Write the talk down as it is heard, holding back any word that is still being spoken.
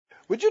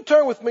Would you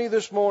turn with me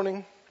this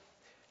morning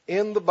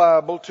in the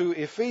Bible to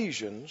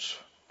Ephesians?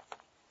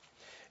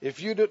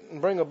 If you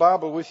didn't bring a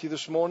Bible with you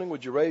this morning,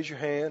 would you raise your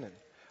hand? And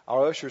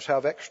our ushers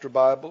have extra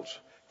Bibles.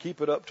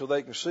 Keep it up till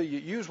they can see you.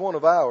 Use one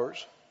of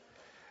ours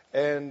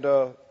and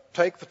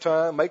take the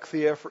time, make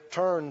the effort,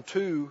 turn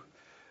to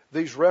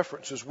these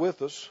references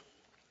with us.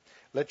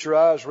 Let your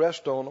eyes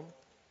rest on them.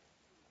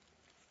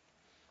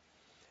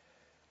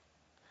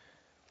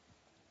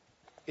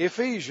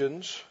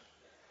 Ephesians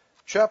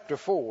chapter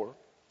 4.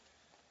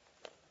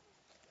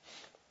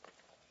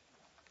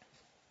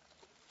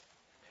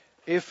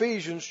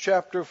 Ephesians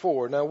chapter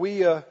 4. Now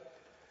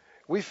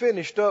we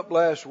finished up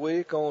last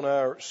week on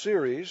our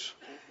series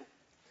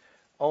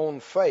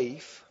on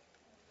faith,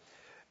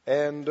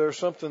 and there's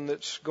something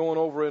that's going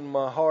over in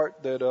my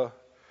heart that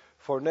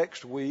for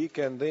next week,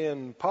 and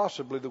then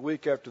possibly the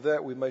week after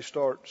that we may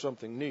start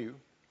something new,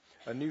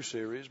 a new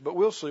series, but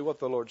we'll see what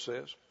the Lord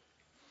says.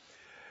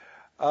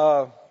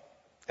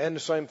 And the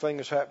same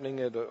thing is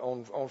happening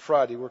on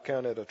Friday. We're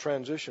kind of at a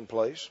transition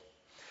place.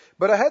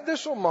 But I had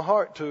this on my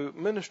heart to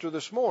minister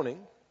this morning.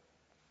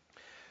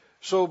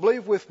 So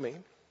believe with me.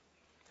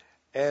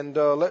 And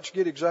let's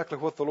get exactly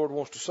what the Lord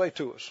wants to say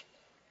to us.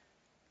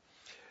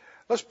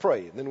 Let's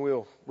pray, and then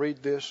we'll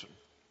read this and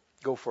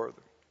go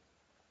further.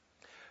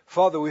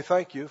 Father, we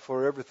thank you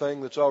for everything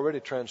that's already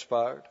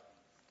transpired.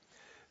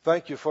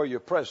 Thank you for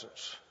your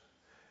presence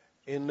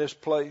in this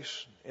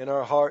place, in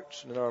our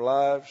hearts and in our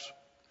lives.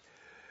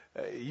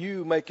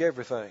 You make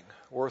everything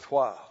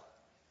worthwhile.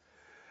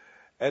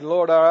 And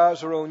Lord, our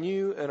eyes are on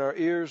you and our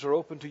ears are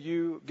open to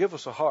you. Give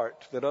us a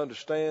heart that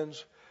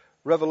understands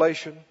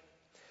revelation.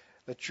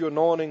 Let your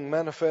anointing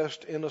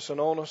manifest in us and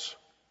on us.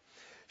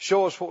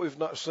 Show us what we've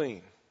not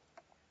seen.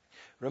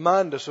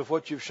 Remind us of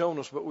what you've shown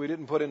us but we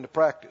didn't put into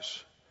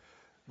practice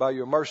by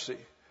your mercy.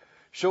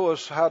 Show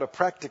us how to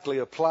practically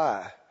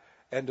apply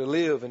and to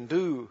live and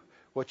do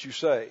what you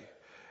say.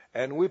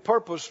 And we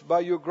purpose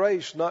by your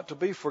grace not to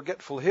be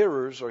forgetful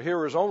hearers or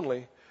hearers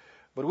only,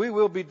 but we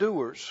will be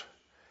doers.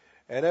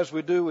 And as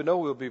we do, we know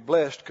we'll be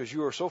blessed because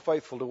you are so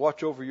faithful to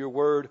watch over your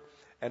word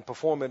and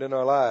perform it in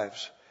our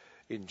lives.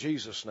 In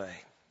Jesus'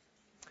 name,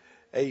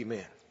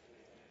 amen.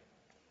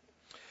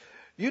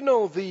 You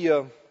know,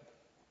 the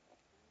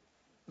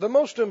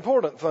most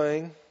important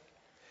thing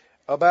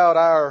about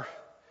our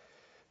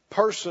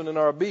person and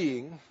our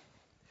being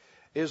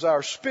is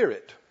our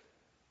spirit.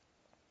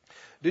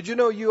 Did you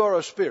know you are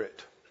a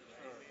spirit?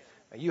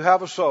 And you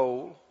have a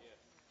soul.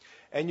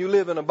 And you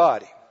live in a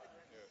body.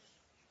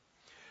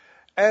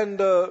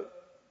 And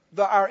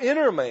our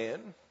inner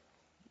man,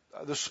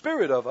 the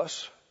spirit of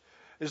us,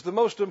 is the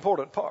most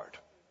important part.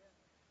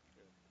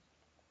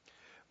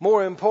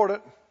 More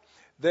important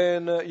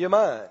than your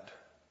mind.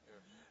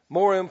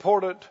 More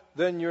important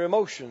than your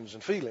emotions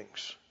and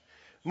feelings.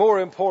 More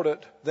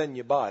important than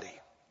your body.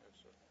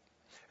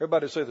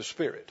 Everybody say the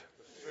spirit.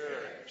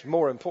 It's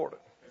more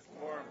important.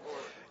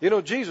 You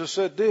know, Jesus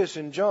said this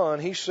in John.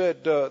 He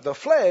said, the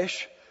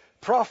flesh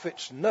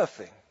profits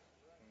nothing.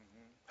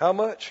 How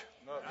much?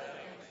 Nothing.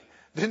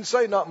 Didn't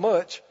say not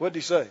much. What did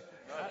he say?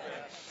 Nothing.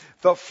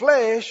 The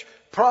flesh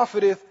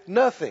profiteth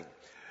nothing.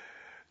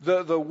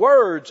 The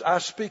words I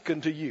speak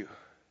unto you,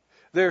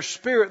 their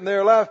spirit and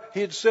their life.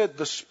 He had said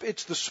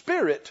it's the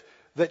spirit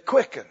that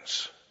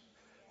quickens.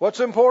 What's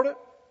important?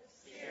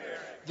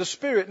 The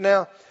spirit.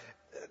 Now,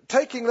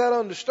 taking that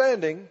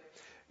understanding,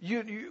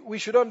 we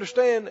should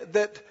understand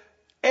that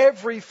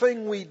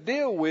everything we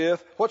deal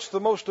with, what's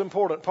the most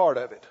important part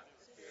of it?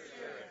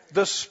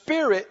 The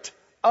spirit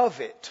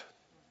of it.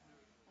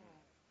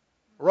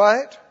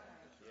 Right?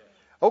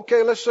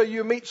 Okay, let's say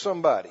you meet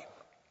somebody.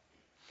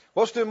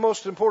 What's the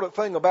most important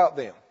thing about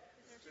them?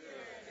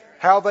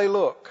 How they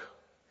look.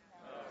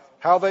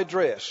 How they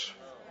dress.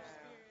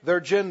 Their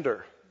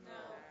gender.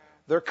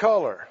 Their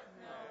color.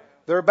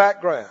 Their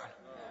background.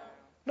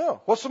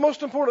 No. What's the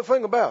most important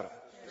thing about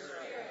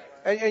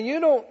them? And you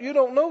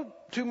don't know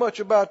too much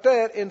about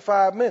that in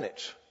 5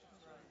 minutes.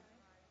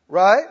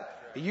 Right?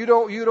 You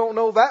don't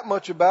know that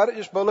much about it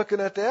just by looking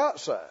at the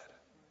outside.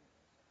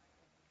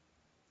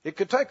 It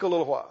could take a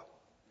little while.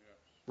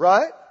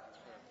 Right?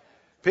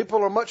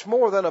 People are much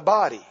more than a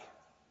body.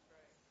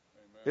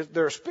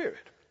 They're a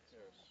spirit.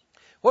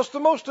 What's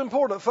the most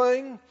important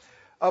thing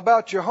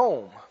about your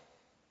home?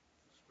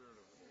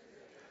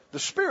 The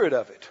spirit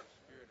of it.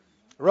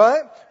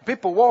 Right?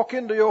 People walk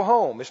into your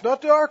home. It's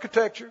not the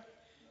architecture.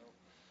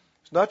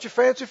 It's not your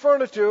fancy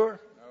furniture.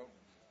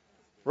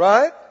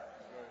 Right?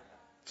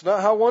 It's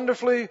not how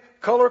wonderfully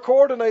color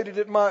coordinated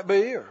it might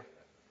be,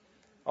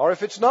 or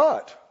if it's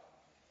not.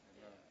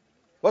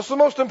 What's the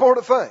most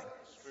important thing?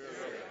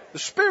 The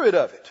spirit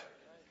of it.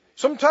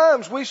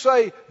 Sometimes we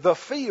say the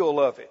feel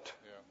of it.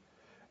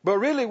 But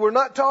really we're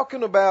not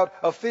talking about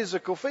a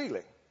physical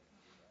feeling.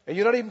 And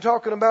you're not even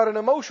talking about an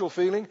emotional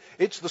feeling.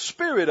 It's the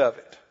spirit of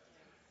it.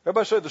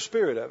 Everybody say the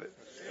spirit of it.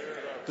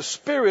 The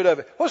spirit of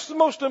it. What's the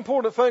most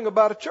important thing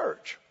about a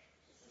church?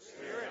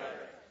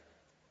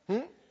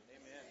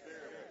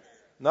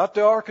 Not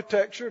the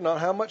architecture, not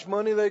how much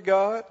money they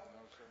got,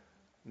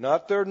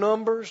 Not their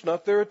numbers,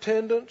 not their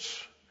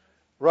attendance.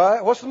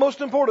 Right? What's the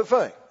most important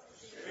thing?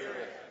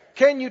 Spirit.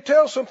 Can you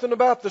tell something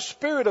about the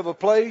spirit of a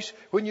place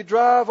when you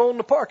drive on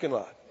the parking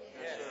lot?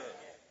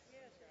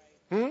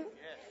 Yes.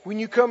 When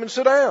you come and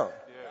sit down?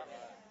 Yes.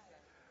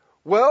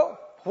 Well,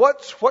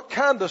 what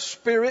kind of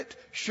spirit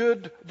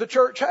should the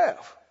church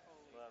have?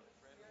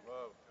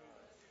 Love.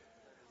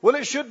 Well,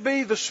 it should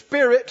be the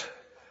Spirit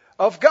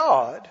of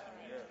God.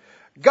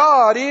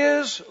 God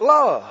is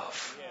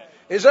love.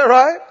 Is that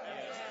right?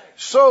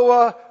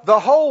 So the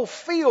whole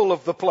feel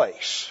of the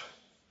place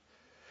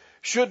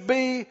should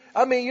be,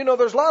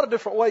 there's a lot of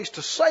different ways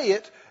to say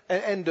it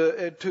and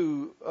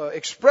to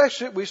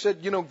express it. We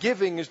said,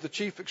 giving is the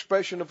chief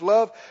expression of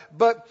love.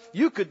 But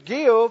you could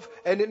give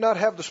and it not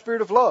have the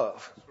spirit of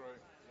love.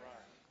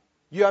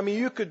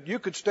 You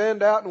could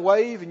stand out and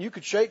wave and you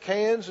could shake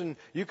hands and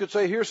you could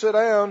say, here, sit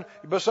down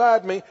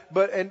beside me,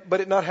 but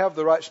it not have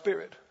the right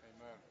spirit.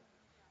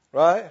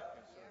 Right?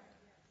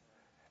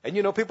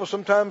 And people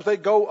sometimes they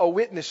go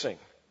a-witnessing.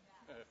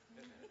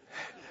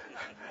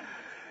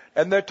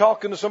 And they're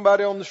talking to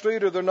somebody on the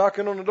street or they're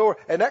knocking on the door.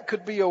 And that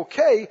could be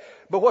okay,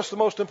 but what's the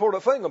most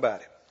important thing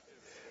about it?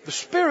 The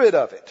spirit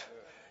of it.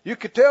 You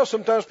could tell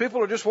sometimes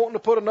people are just wanting to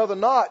put another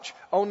notch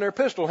on their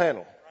pistol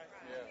handle.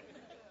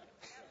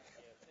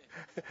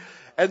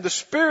 And the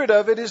spirit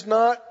of it is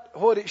not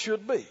what it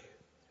should be.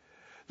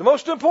 The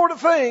most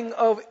important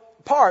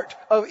part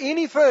of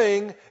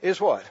anything is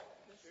what?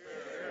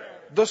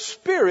 The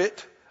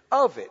spirit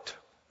of it.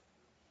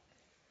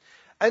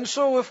 And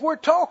so if we're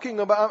talking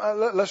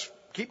about, let's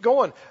keep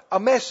going, a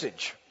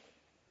message.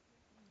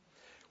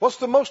 What's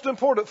the most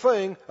important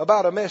thing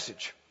about a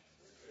message?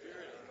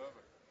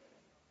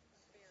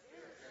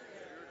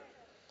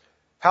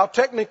 How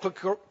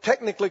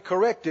technically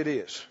correct it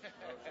is.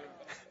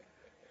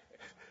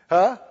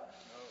 Huh?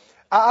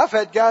 I've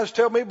had guys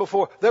tell me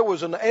before, there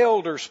was an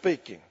elder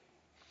speaking.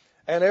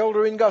 An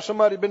elder in God,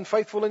 somebody had been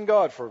faithful in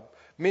God for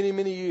many,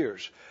 many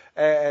years.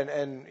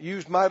 And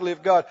used mightily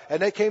of God.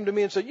 And they came to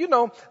me and said,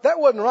 that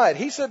wasn't right.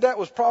 He said that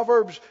was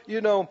Proverbs,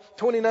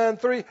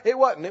 29:3. It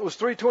wasn't. It was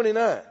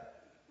 3:29.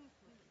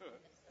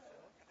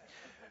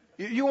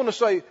 You want to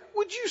say,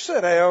 would you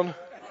sit down?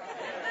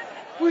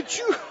 Would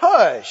you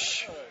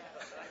hush?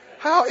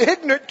 How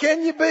ignorant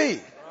can you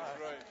be?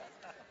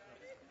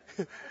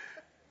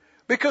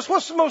 Because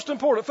what's the most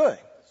important thing?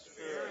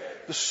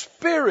 The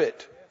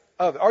spirit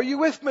of it. Are you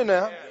with me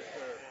now?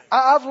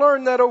 I've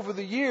learned that over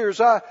the years.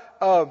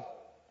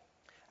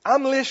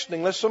 I'm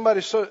listening. Unless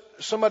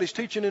somebody's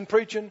teaching and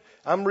preaching,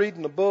 I'm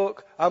reading a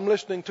book, I'm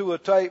listening to a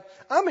tape.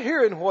 I'm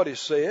hearing what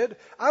is said.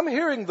 I'm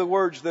hearing the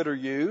words that are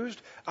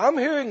used. I'm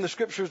hearing the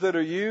scriptures that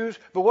are used.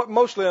 But what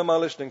mostly am I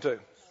listening to?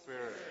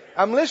 Spirit.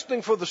 I'm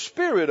listening for the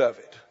spirit of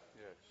it.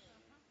 Yes.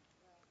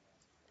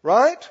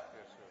 Right?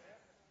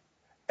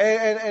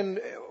 Yes,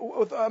 and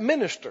with a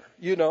minister,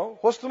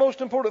 what's the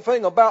most important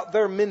thing about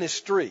their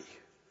ministry?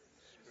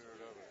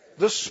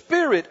 The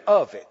spirit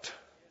of it.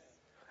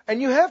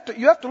 And you have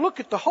to look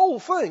at the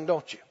whole thing,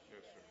 don't you?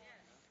 Yes,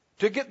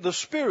 to get the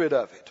spirit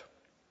of it.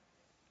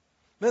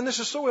 Man, this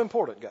is so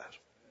important, guys.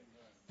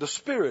 The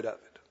spirit of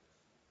it.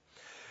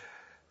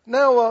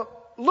 Now,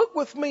 look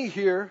with me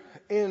here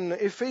in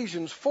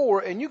Ephesians 4,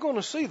 and you're going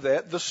to see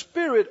that. The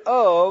spirit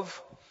of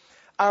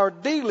our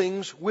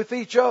dealings with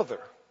each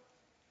other.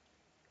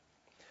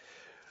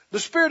 The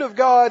Spirit of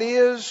God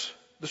is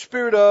the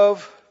Spirit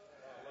of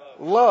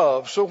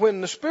love. So when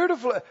the Spirit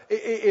of love,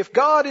 if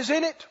God is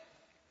in it,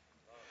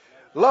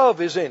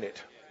 love is in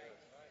it.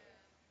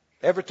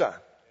 Every time.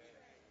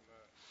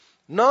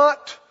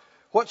 Not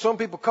what some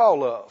people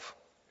call love,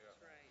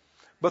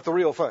 but the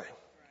real thing.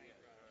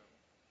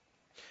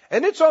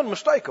 And it's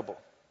unmistakable.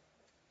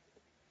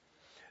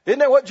 Isn't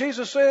that what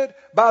Jesus said?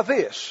 By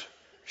this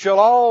shall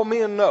all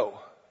men know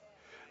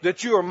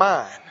that you are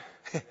mine.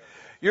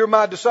 You're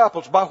my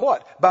disciples. By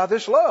what? By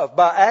this love.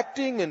 By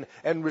acting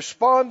and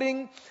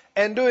responding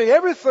and doing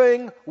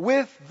everything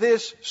with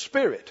this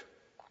Spirit.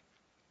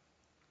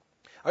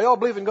 Are y'all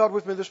believing God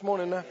with me this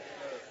morning now?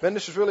 Man,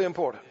 this is really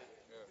important.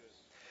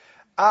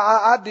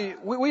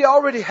 We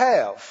already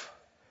have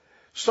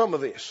some of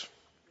this.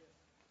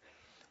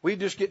 We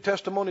just get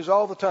testimonies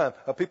all the time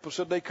of people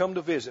said they come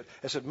to visit.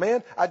 I said,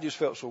 man, I just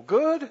felt so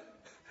good.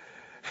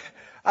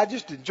 I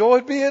just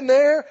enjoyed being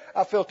there.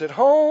 I felt at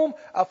home.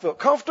 I felt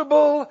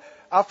comfortable.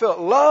 I felt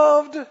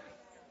loved.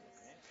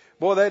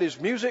 Boy, that is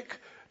music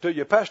to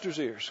your pastor's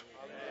ears.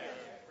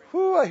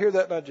 Whew, I hear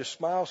that and I just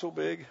smile so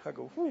big. I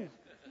go, whew.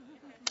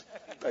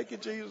 Thank you,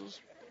 Jesus.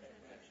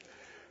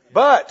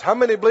 But how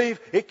many believe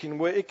it can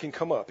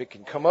come up? It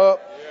can come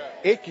up.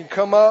 It can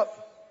come up.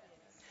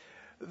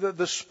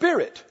 The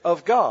Spirit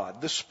of God,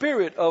 the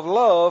Spirit of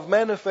love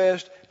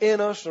manifest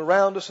in us,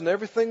 around us, and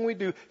everything we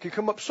do can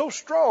come up so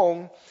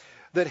strong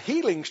that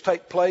healings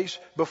take place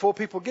before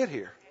people get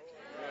here.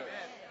 Amen.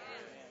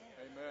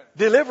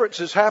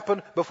 Deliverances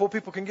happen before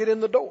people can get in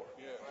the door.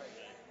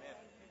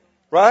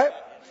 Right?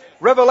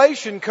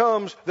 Revelation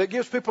comes that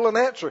gives people an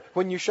answer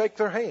when you shake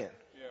their hand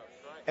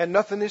and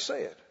nothing is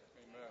said.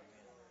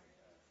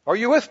 Are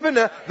you with me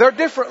now? There are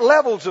different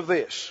levels of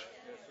this.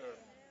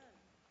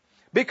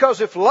 Because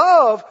if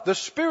love, the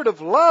spirit of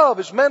love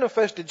is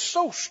manifested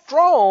so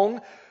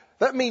strong,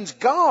 that means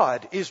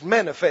God is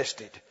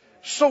manifested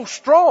so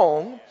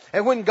strong.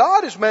 And when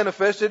God is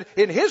manifested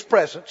in His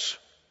presence,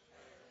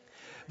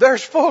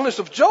 there's fullness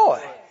of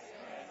joy.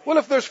 Well,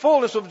 if there's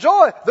fullness of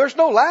joy, there's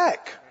no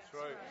lack.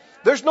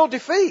 There's no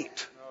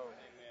defeat.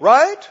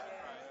 Right?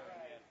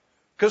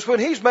 Because when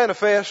He's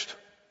manifest,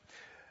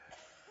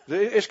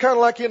 it's kind of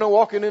like,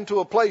 walking into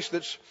a place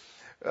that's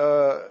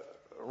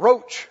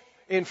roach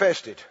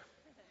infested.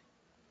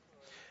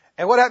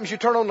 And what happens? You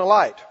turn on the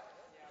light.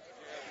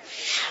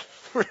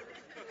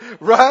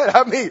 Right?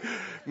 I mean,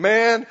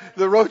 man,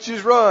 the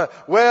roaches run.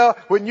 Well,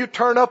 when you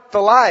turn up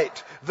the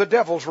light, the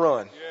devils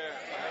run.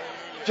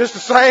 Just the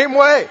same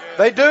way.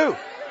 They do.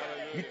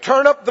 You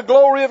turn up the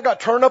glory of God.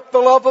 Turn up the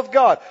love of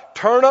God.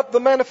 Turn up the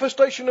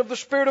manifestation of the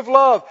Spirit of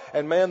love.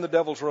 And man, the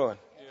devils run.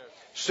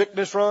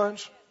 Sickness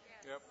runs.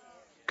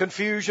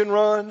 Confusion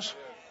runs.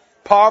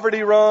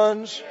 Poverty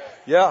runs.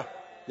 Yeah.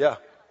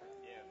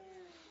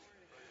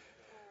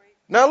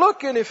 Now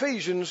look in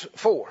Ephesians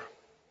 4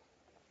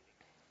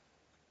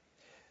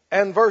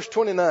 and verse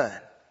 29.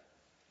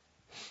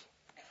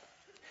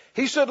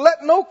 He said,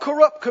 let no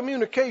corrupt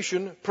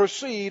communication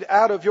proceed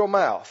out of your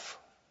mouth.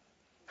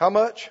 How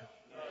much?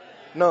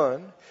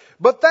 None.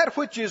 But that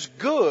which is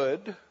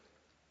good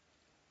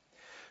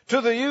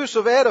to the use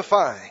of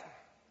edifying,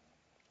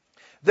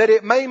 that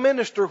it may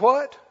minister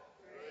what?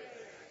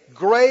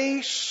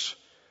 Grace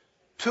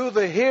to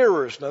the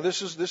hearers. Now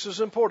this is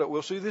important.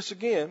 We'll see this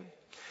again.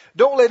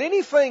 Don't let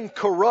anything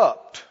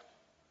corrupt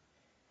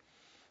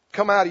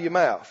come out of your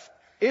mouth.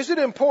 Is it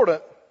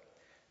important,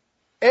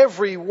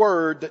 every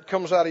word that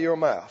comes out of your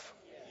mouth?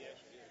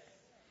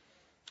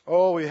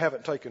 Oh, we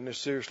haven't taken this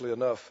seriously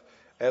enough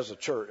as a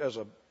church, as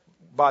a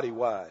body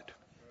wide.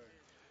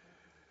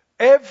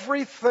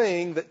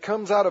 Everything that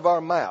comes out of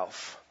our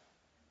mouth,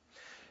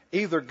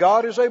 either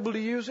God is able to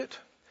use it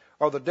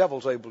or the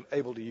devil's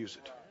able to use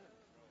it.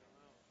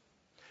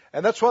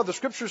 And that's why the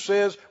Scripture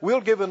says we'll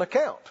give an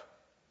account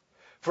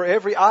for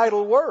every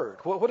idle word.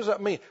 What does that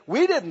mean?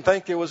 We didn't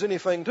think there was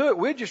anything to it.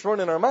 We're just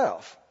running our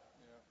mouth.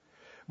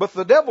 But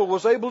the devil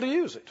was able to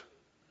use it.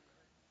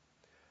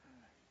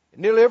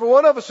 Nearly every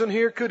one of us in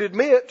here could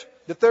admit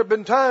that there have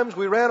been times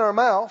we ran our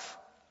mouth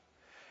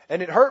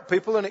and it hurt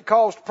people and it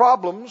caused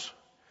problems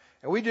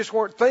and we just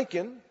weren't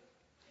thinking.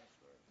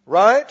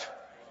 Right?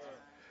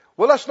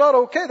 Well, that's not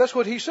okay. That's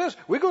what he says.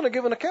 We're going to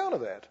give an account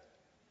of that.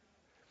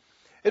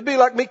 It'd be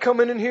like me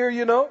coming in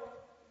here,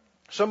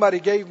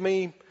 Somebody gave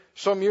me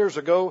some years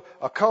ago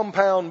a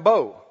compound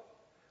bow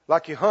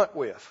like you hunt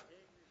with.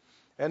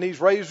 And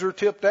these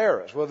razor-tipped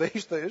arrows. Well,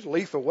 these things are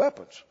lethal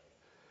weapons.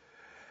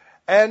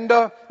 And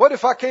what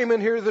if I came in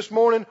here this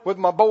morning with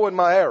my bow and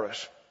my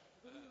arrows?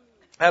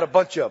 I had a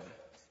bunch of them.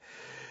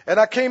 And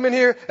I came in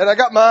here and I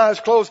got my eyes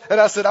closed and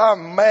I said,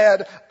 I'm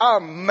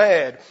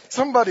mad.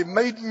 Somebody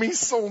made me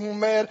so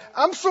mad.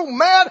 I'm so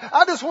mad,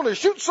 I just want to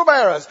shoot some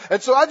arrows.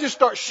 And so I just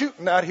start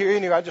shooting out here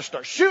anyway. I just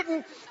start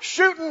shooting,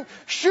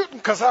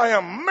 because I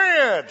am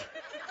mad.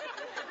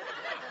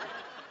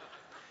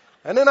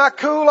 And then I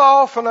cool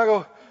off and I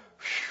go,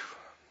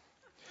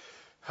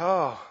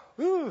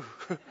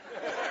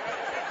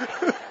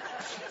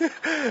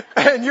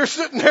 and you're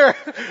sitting there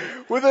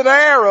with an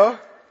arrow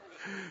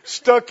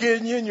stuck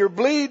in you and you're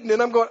bleeding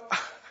and I'm going,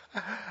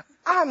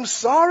 I'm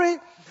sorry.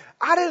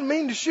 I didn't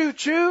mean to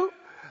shoot you.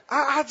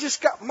 I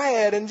just got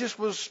mad and just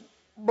was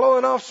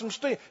blowing off some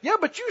steam. Yeah,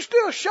 but you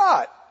still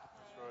shot.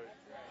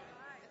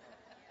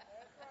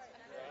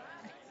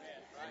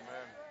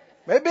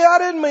 Maybe I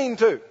didn't mean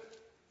to.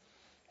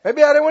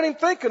 Maybe I wasn't even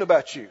thinking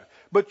about you.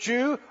 But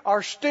you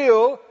are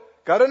still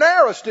got an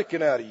arrow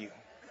sticking out of you.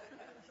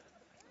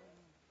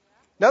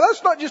 Now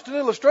that's not just an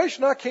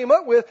illustration I came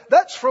up with.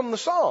 That's from the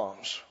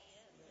Psalms.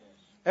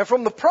 And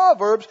from the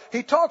Proverbs,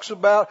 he talks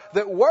about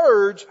that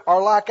words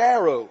are like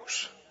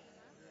arrows.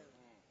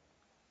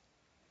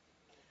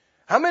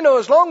 How many know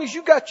as long as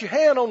you got your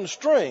hand on the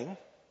string,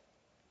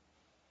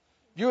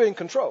 you're in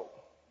control?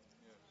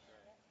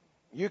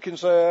 You can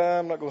say,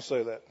 I'm not going to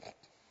say that.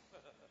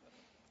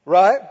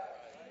 Right?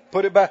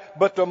 Put it back.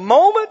 But the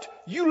moment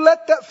you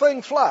let that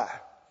thing fly,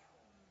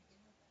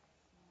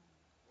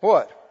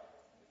 what?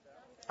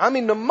 I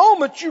mean, the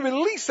moment you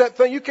release that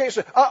thing, you can't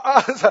say,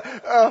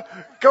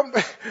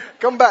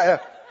 come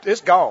back. It's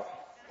gone.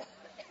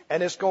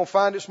 And it's going to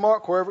find its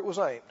mark wherever it was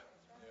aimed.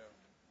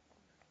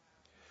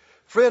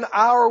 Friend,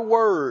 our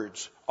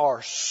words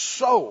are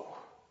so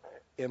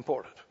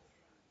important.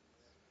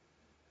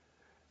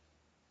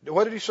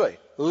 What did he say?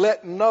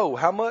 Let no,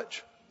 how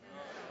much?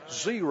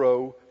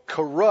 Zero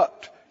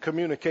corrupt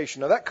communication.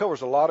 Now that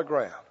covers a lot of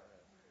ground.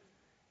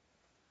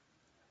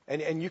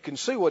 And you can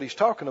see what he's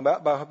talking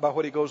about by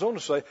what he goes on to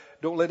say.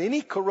 Don't let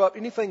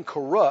anything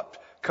corrupt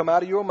come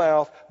out of your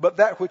mouth, but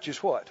that which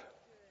is what?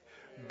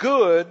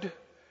 Good.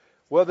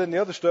 Well, then the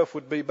other stuff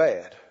would be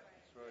bad.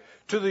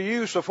 To the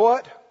use of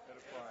what?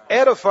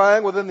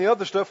 Edifying. Well, then the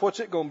other stuff, what's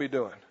it going to be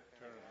doing?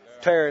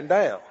 Tearing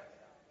down.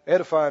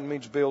 Edifying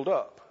means build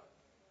up.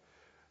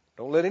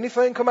 Don't let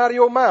anything come out of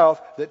your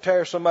mouth that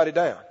tears somebody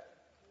down.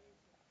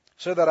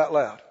 Say that out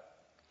loud.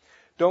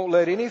 Don't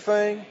let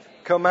anything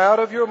come out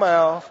of your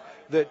mouth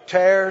that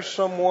tears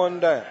someone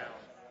down.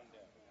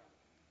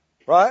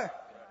 Right?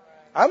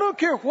 I don't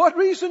care what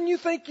reason you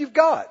think you've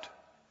got.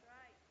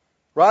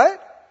 Right?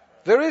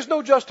 There is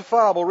no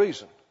justifiable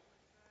reason.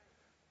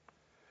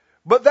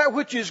 But that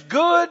which is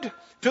good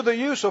to the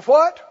use of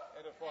what?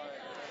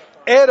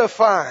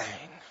 Edifying.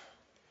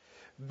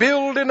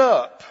 Building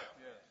up.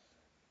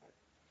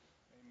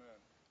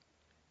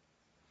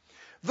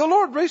 The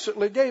Lord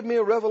recently gave me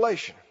a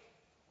revelation.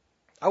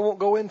 I won't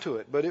go into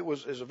it, but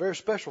it's a very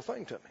special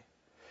thing to me.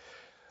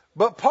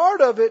 But part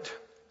of it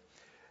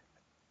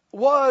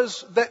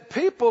was that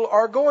people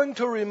are going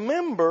to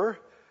remember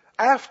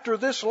after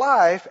this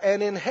life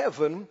and in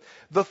heaven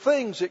the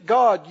things that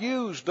God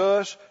used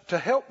us to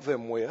help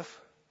them with,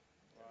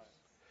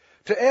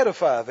 to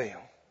edify them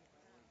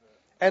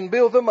and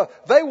build them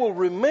up. They will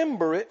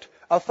remember it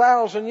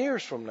 1,000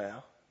 years from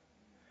now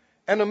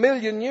and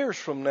 1,000,000 years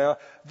from now,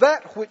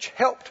 that which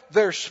helped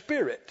their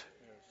spirit,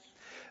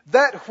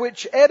 that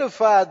which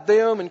edified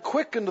them and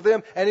quickened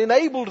them and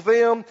enabled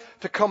them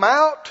to come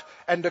out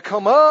and to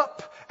come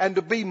up and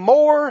to be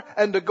more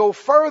and to go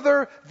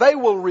further. They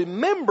will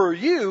remember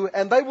you,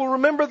 and they will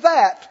remember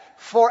that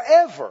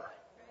forever.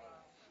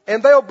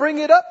 And they'll bring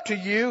it up to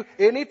you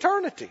in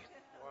eternity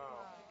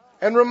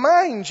and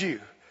remind you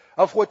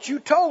of what you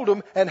told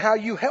them and how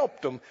you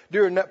helped them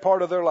during that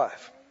part of their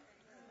life.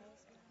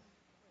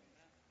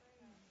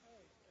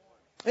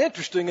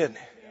 Interesting, isn't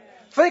it?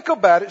 Think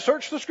about it.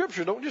 Search the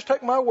Scripture. Don't just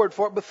take my word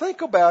for it, but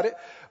think about it.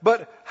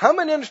 But how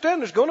many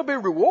understand there's going to be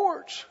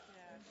rewards?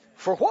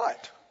 For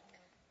what?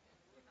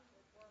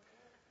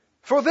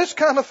 For this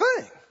kind of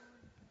thing.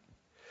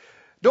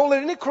 Don't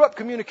let any corrupt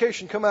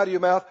communication come out of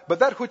your mouth, but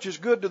that which is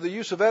good to the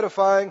use of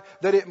edifying,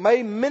 that it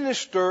may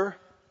minister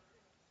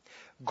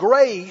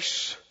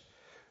grace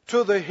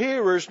to the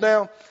hearers.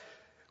 Now,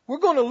 we're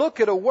going to look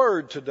at a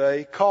word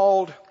today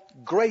called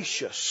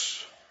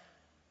gracious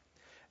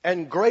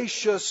and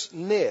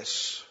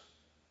graciousness.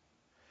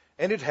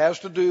 And it has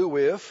to do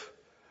with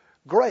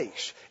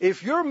grace.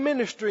 If you're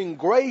ministering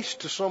grace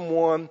to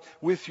someone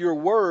with your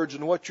words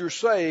and what you're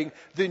saying,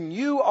 then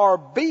you are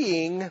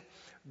being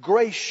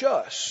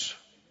gracious.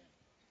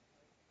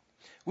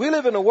 We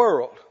live in a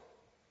world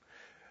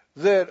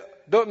that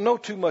don't know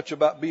too much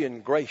about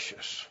being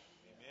gracious.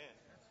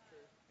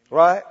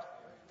 Right?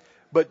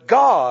 But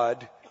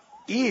God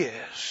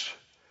is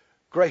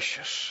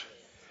gracious.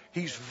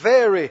 He's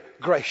very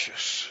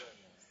gracious.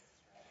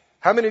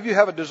 How many of you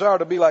have a desire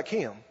to be like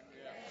Him?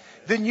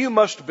 Then you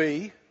must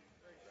be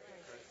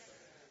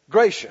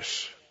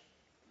gracious.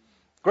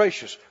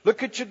 Gracious.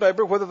 Look at your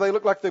neighbor, whether they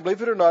look like they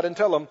believe it or not, and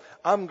tell them,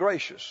 I'm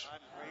gracious.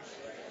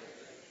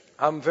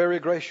 I'm very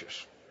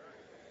gracious.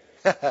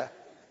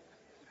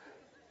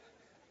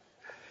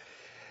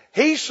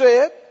 He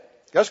said,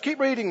 let's keep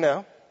reading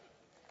now.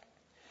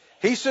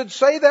 He said,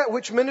 say that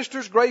which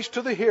ministers grace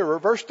to the hearer.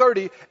 Verse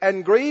 30,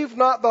 and grieve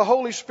not the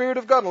Holy Spirit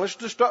of God. Now let's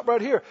just stop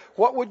right here.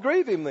 What would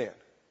grieve Him then?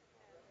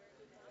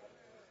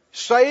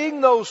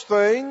 Saying those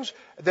things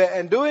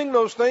and doing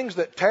those things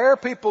that tear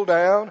people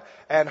down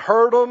and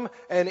hurt them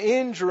and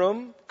injure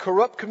them,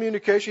 corrupt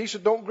communication. He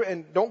said,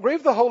 don't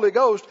grieve the Holy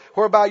Ghost,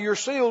 whereby you're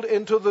sealed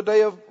into the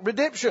day of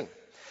redemption.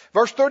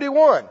 Verse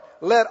 31,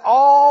 let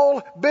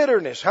all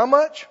bitterness, how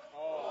much?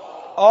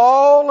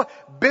 All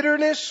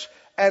bitterness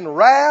and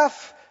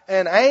wrath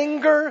and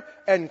anger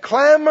and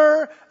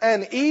clamor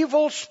and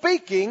evil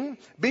speaking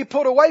be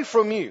put away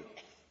from you.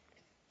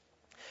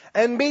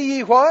 And be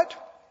ye what?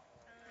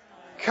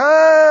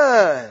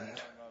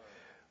 Kind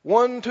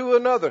one to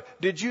another.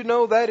 Did you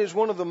know that is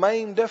one of the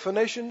main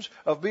definitions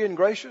of being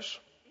gracious?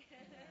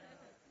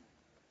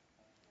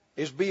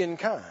 Is being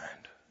kind.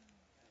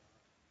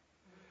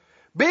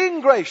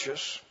 Being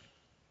gracious,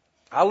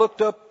 I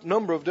looked up a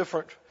number of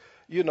different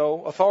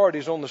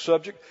authorities on the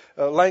subject,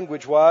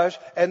 language-wise.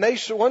 And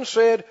one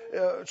said,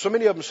 so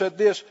many of them said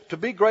this, to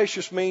be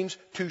gracious means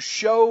to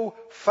show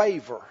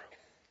favor.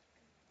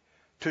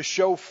 To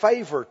show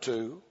favor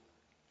to.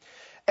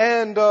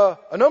 And a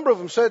number of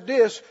them said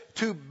this,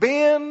 to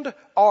bend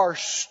or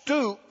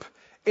stoop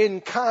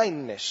in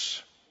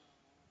kindness.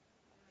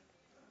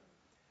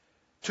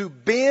 To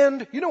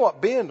bend, you know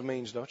what bend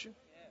means, don't you?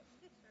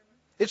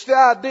 It's the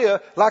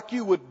idea like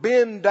you would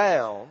bend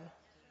down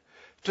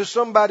to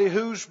somebody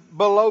who's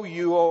below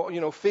you,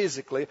 or,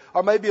 physically,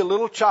 or maybe a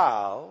little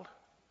child,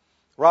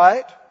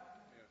 right?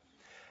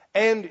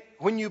 And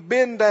when you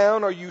bend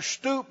down or you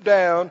stoop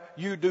down,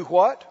 you do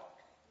what?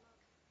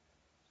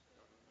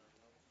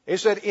 It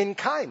said in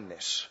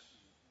kindness.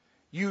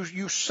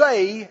 You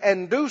say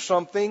and do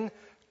something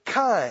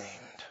kind.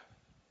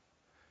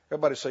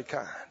 Everybody say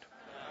kind.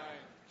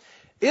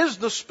 Is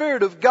the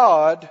Spirit of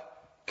God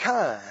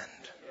kind?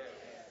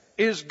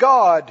 Is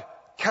God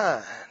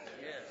kind?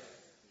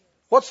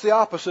 What's the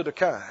opposite of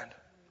kind?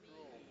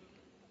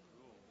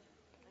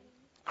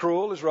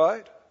 Cruel is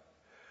right.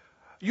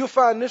 You'll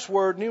find this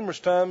word numerous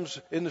times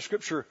in the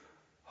Scripture,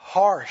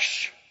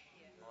 harsh.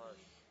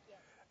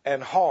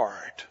 and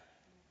hard.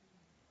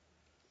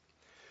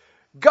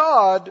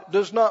 God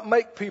does not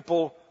make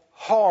people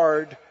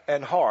hard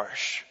and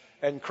harsh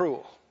and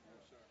cruel.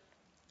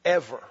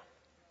 Ever.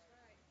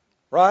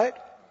 Right?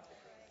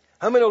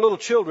 How many little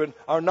children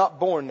are not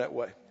born that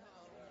way?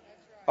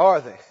 Are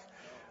they?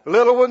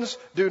 Little ones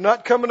do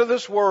not come into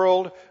this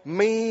world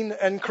mean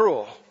and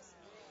cruel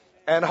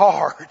and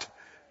hard.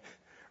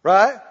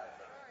 Right?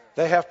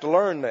 They have to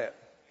learn that.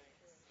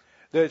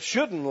 They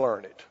shouldn't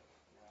learn it.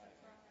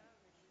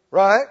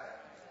 Right?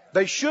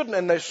 They shouldn't,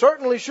 and they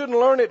certainly shouldn't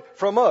learn it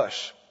from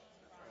us.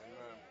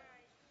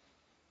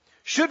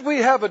 Should we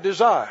have a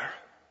desire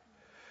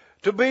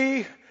to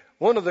be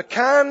one of the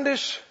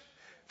kindest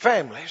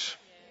families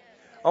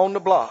on the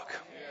block?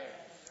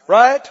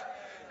 Right?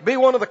 Be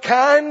one of the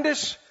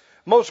kindest,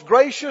 most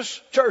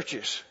gracious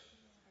churches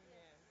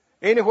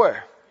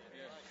anywhere.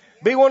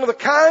 Be one of the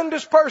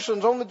kindest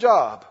persons on the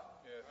job.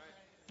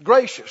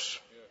 Gracious.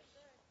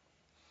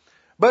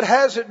 But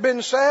has it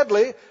been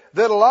sadly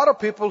that a lot of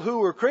people who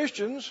were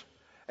Christians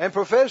and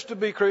professed to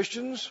be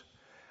Christians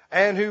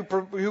and who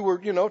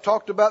were,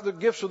 talked about the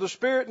gifts of the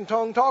Spirit and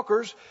tongue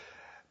talkers,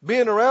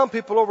 being around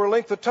people over a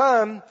length of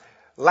time,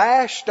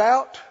 lashed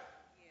out,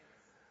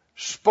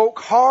 spoke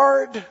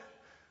hard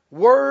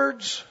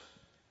words,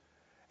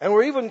 and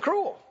were even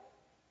cruel?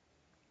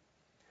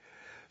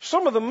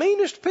 Some of the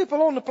meanest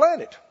people on the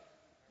planet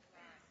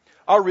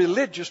are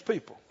religious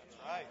people.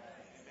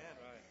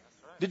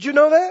 Did you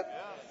know that?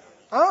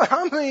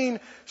 I mean,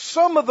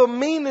 some of the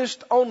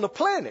meanest on the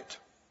planet.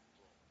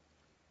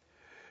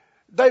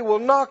 They will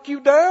knock you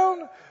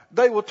down.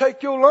 They will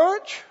take your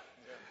lunch.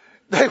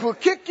 They will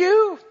kick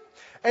you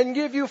and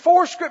give you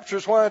 4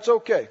 scriptures why it's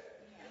okay.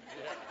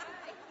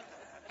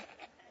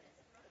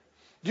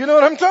 Do you know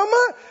what I'm talking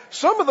about?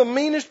 Some of the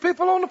meanest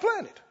people on the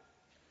planet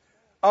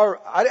are,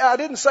 I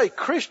didn't say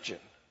Christian.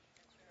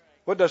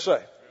 What did I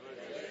say?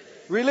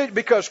 Religion.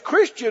 Because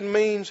Christian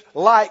means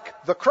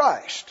like the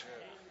Christ.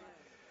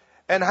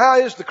 And how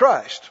is the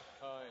Christ?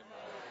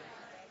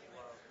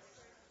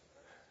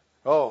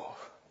 Oh,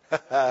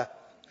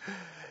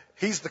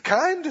 He's the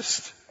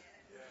kindest.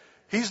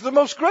 He's the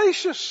most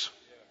gracious.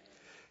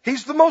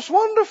 He's the most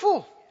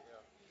wonderful.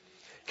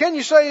 Can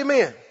you say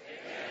amen? Amen.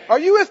 Are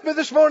you with me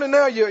this morning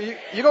now? You're going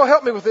to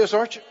help me with this,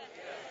 aren't you?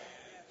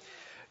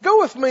 Go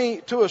with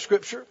me to a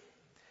scripture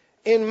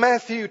in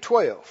Matthew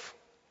 12.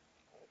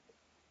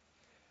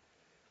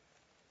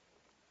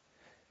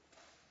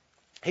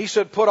 He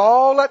said, put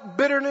all that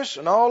bitterness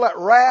and all that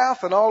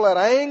wrath and all that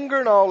anger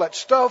and all that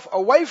stuff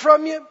away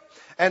from you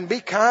and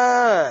be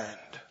kind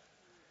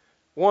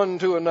one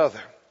to another.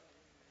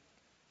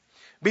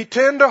 Be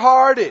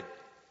tender-hearted,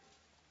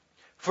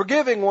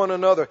 forgiving one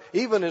another,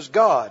 even as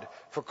God,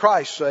 for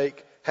Christ's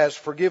sake, has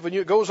forgiven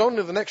you. It goes on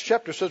to the next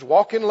chapter, says,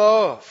 walk in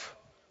love.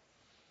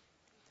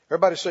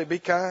 Everybody say, be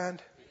kind.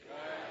 Be kind.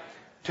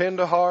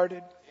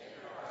 Tender-hearted.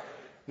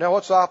 Now,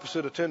 what's the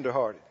opposite of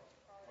tender-hearted?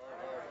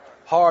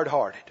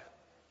 Hard-hearted.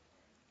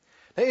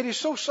 Now, it is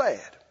so sad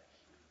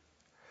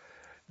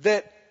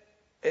that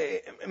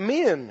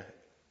men,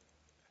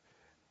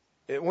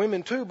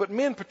 women too, but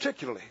men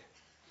particularly,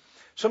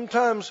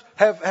 sometimes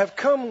have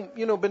come,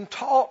 been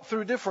taught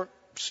through different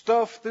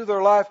stuff through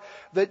their life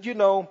that,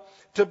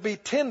 to be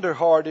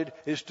tender-hearted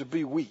is to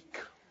be weak.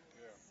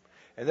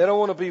 And they don't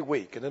want to be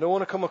weak, and they don't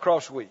want to come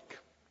across weak.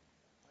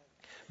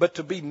 But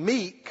to be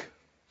meek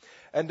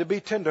and to be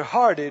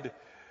tender-hearted,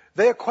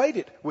 they equate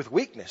it with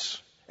weakness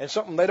and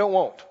something they don't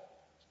want.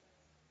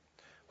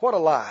 What a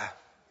lie.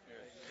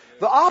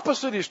 The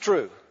opposite is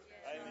true.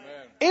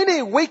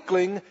 Any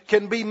weakling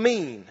can be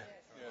mean.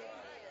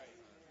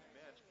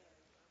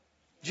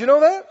 Do you know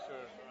that?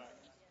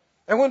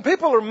 And when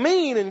people are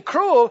mean and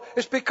cruel,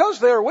 it's because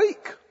they're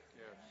weak.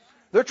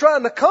 They're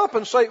trying to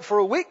compensate for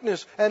a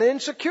weakness and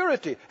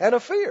insecurity and a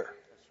fear.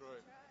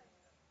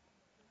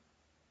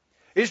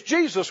 Is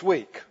Jesus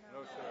weak?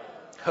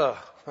 No,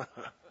 sir.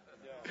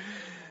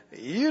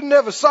 You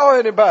never saw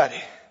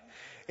anybody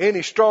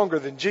any stronger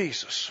than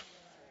Jesus.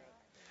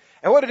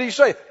 And what did he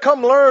say?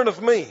 Come learn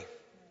of me.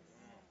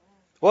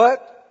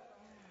 What?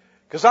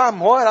 Because I'm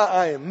what?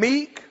 I am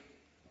meek.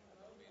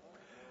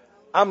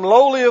 I'm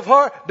lowly of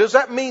heart. Does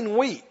that mean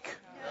weak?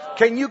 No.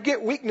 Can you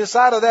get weakness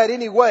out of that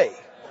anyway?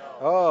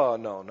 No. Oh,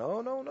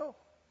 no.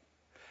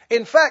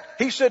 In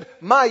fact, he said,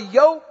 my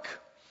yoke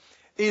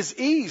is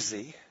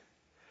easy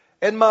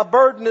and my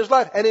burden is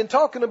light. And in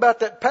talking about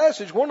that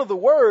passage, one of the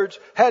words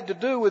had to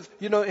do with,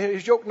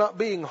 his yoke not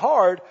being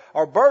hard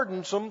or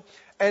burdensome.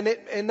 And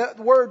that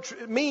word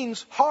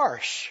means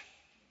harsh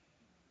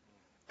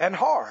and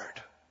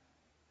hard.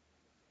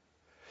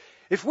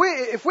 If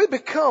we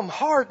become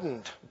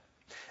hardened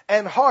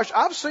and harsh,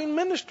 I've seen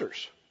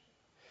ministers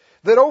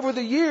that over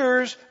the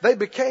years they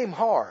became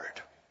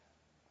hard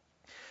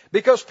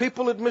because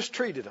people had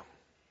mistreated them,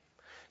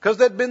 because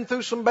they'd been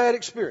through some bad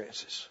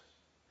experiences.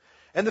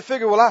 And they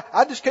figure, well,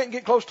 I just can't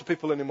get close to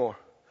people anymore.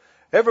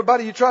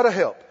 Everybody you try to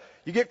help,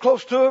 you get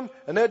close to them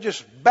and they'll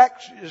just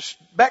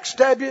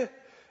backstab you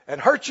and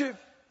hurt you,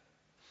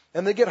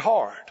 and they get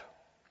hard.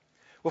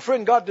 Well,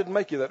 friend, God didn't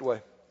make you that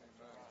way.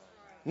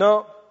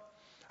 No.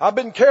 I've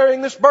been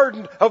carrying this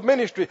burden of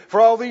ministry for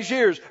all these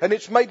years, and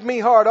it's made me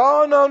hard.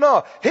 Oh, no,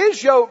 no.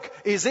 His yoke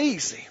is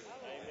easy.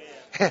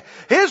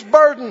 His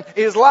burden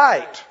is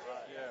light.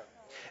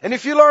 And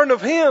if you learn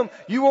of Him,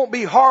 you won't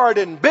be hard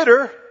and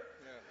bitter.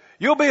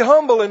 You'll be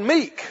humble and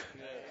meek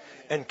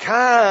and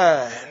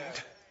kind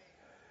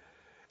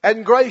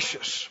and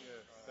gracious.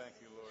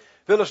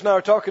 Phyllis and I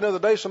were talking the other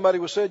day. Somebody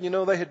was saying,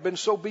 they had been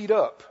so beat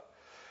up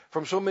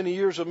from so many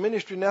years of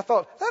ministry. And I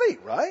thought, that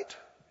ain't right.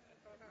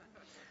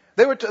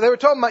 They were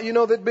talking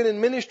about, they'd been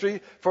in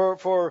ministry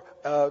for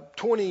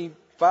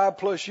 25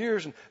 plus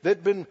years, and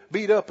they'd been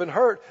beat up and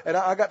hurt. And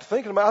I got to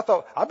thinking about it. I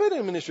thought, I've been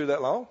in ministry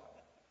that long.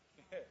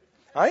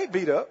 I ain't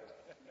beat up.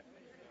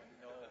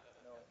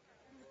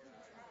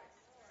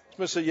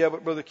 Somebody say, yeah,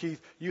 but Brother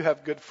Keith, you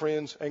have good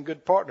friends and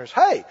good partners.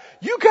 Hey,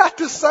 you got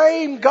the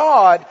same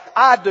God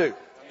I do.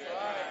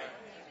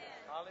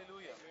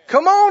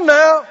 Come on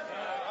now.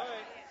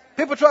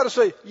 People try to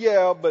say,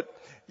 yeah, but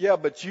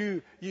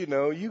you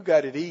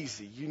got it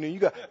easy. You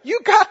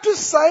got the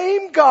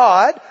same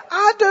God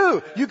I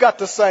do. You got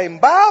the same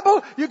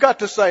Bible. You got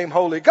the same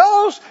Holy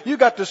Ghost. You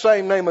got the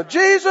same name of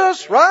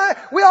Jesus, right?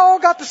 We all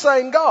got the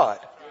same God.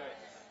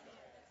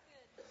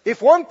 If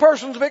one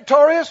person's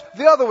victorious,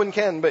 the other one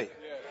can be.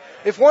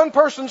 If one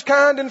person's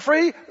kind and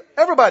free,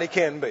 everybody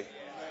can be.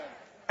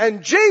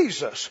 And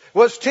Jesus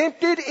was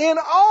tempted in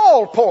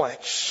all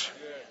points.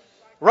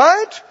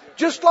 Right?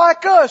 Just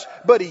like us.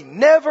 But He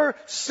never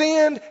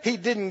sinned. He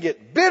didn't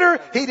get bitter.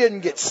 He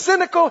didn't get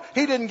cynical.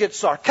 He didn't get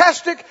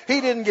sarcastic.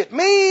 He didn't get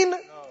mean.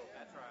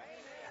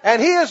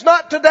 And He is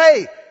not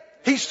today.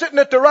 He's sitting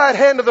at the right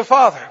hand of the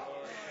Father.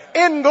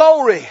 In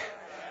glory.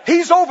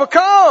 He's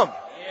overcome.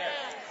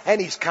 And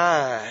He's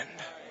kind.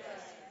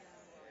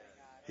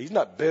 He's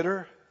not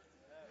bitter.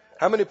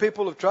 How many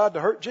people have tried to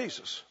hurt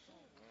Jesus?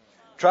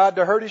 Tried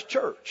to hurt His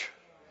church?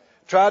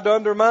 Tried to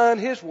undermine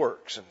His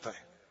works and things?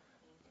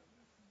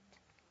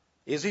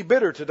 Is He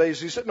bitter today? Is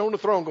He sitting on the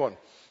throne going,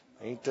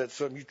 ain't that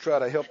something you try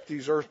to help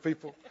these earth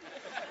people?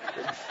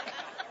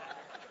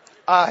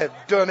 I have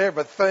done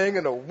everything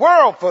in the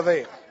world for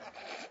them.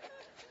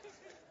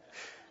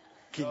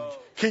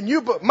 Can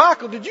you,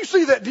 Michael, did you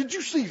see that? Did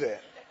you see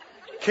that?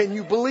 Can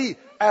you believe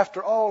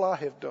after all I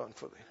have done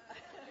for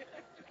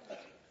them?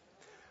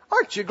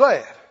 Aren't you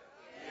glad?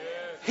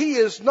 He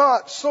is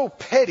not so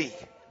petty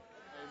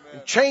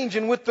and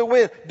changing with the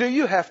wind. Do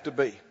you have to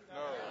be?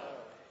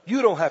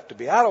 You don't have to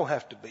be. I don't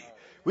have to be.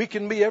 We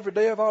can be every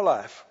day of our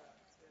life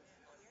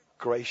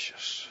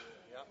gracious,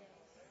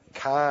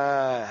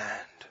 kind,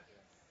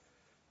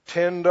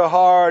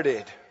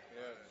 tender-hearted.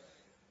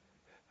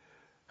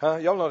 Huh?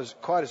 Y'all not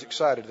quite as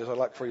excited as I'd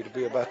like for you to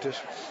be about this.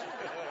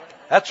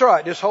 That's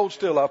right. Just hold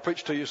still. I'll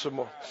preach to you some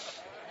more.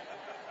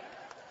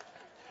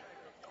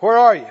 Where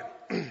are you?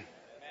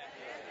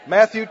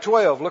 Matthew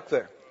 12. Look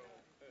there.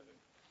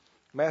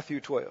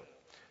 Matthew 12.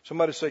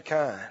 Somebody say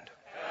kind.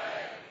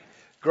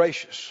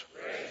 Gracious.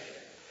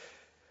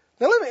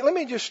 Now let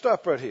me just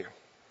stop right here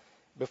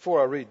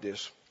before I read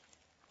this.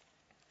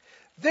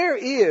 There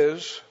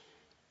is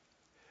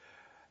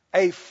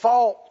a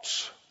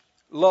false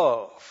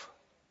love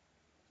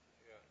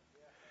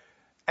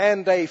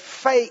and a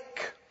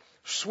fake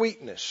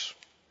sweetness.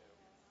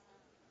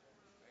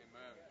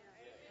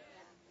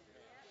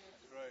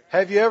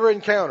 Have you ever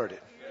encountered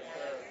it?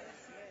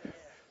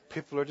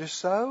 People are just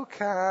so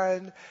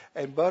kind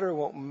and butter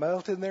won't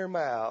melt in their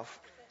mouth.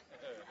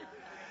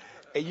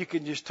 And you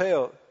can just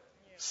tell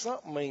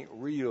something ain't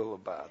real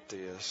about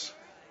this.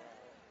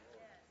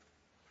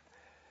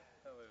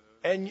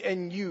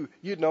 And you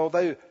know,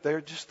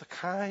 they're just the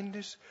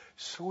kindest,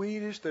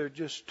 sweetest, they're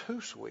just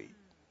too sweet.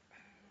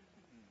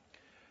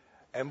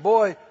 And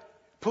boy,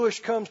 push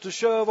comes to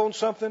shove on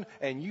something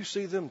and you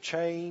see them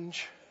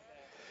change.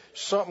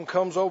 Something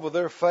comes over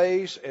their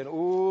face and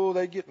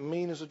they get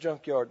mean as a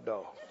junkyard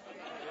dog.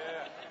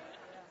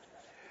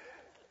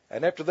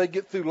 And after they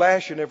get through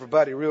lashing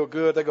everybody real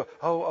good, they go,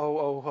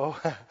 oh,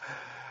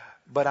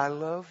 but I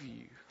love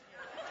you.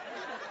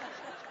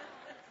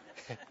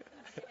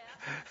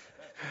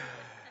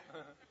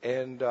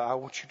 And I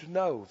want you to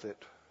know that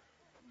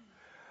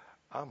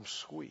I'm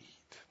sweet.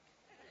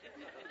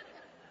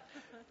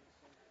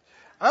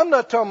 I'm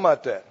not talking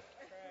about that.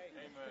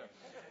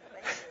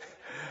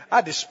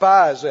 I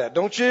despise that,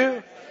 don't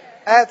you?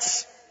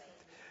 That's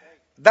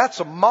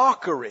a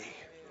mockery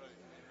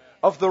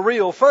of the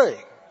real thing.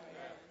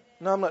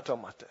 No, I'm not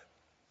talking about that.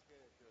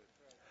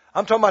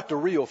 I'm talking about the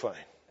real thing.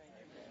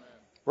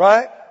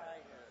 Right?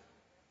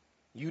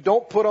 You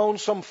don't put on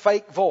some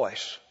fake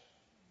voice.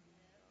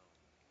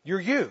 You're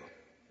you.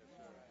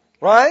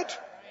 Right?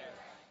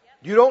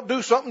 You don't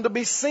do something to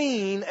be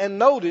seen and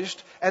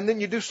noticed and then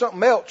you do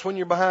something else when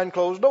you're behind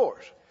closed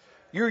doors.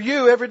 You're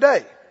you every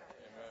day.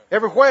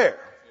 Everywhere.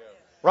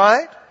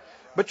 Right?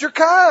 But you're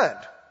kind.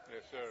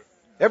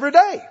 Every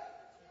day.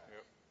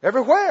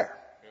 Everywhere.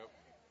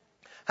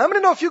 How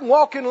many know if you can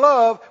walk in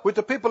love with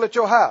the people at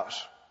your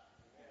house?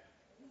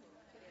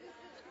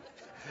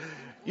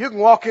 You can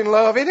walk in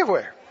love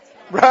anywhere.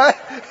 Right?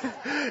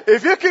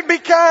 If you can be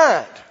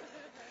kind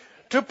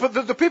to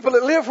the people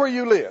that live where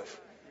you live.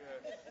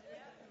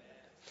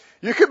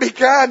 You can be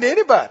kind to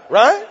anybody,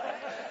 right?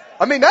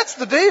 I mean, that's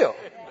the deal.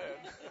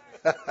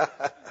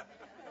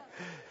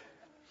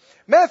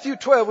 Matthew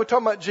 12, we're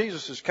talking about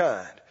Jesus is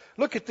kind.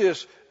 Look at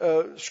this.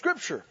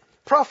 Scripture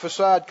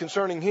prophesied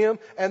concerning him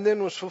and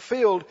then was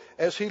fulfilled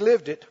as he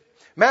lived it.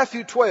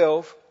 Matthew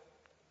 12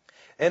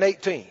 and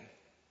 18.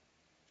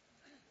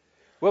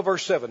 Well,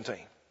 verse 17.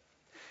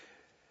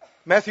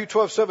 Matthew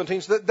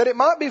 12:17 says that it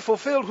might be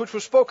fulfilled which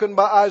was spoken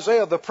by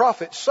Isaiah the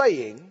prophet,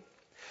 saying,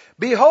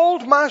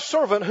 Behold my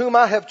servant whom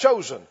I have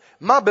chosen,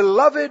 my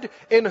beloved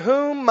in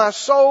whom my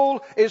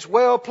soul is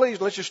well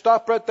pleased. Let's just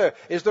stop right there.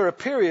 Is there a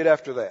period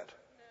after that?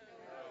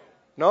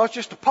 No, it's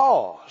just a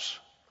pause.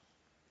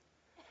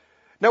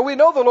 Now we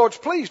know the Lord's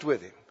pleased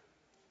with him.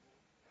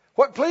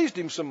 What pleased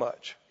him so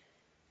much?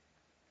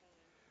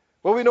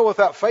 Well, we know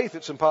without faith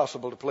it's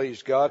impossible to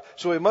please God,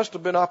 so he must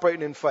have been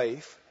operating in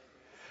faith.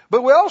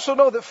 But we also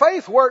know that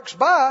faith works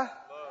by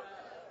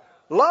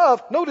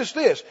love. Notice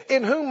this.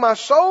 In whom my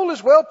soul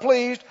is well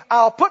pleased,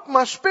 I'll put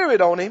my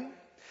spirit on him.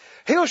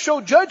 He'll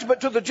show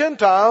judgment to the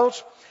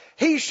Gentiles.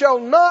 He shall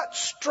not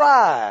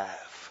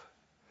strive,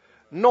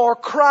 nor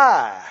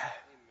cry.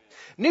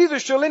 Neither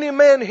shall any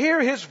man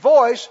hear his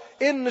voice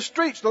in the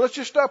streets. Now let's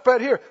just stop right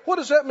here. What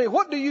does that mean?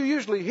 What do you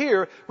usually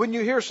hear when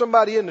you hear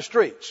somebody in the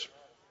streets?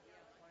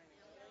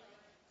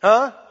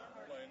 Huh?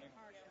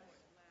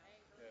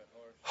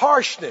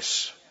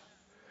 Harshness.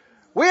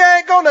 We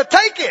ain't going to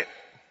take it.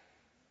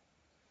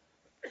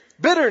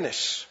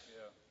 Bitterness.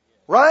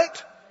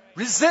 Right?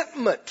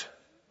 Resentment.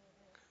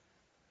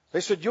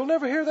 They said, you'll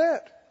never hear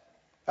that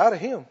out of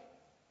him.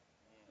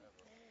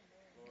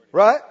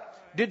 Right?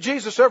 Did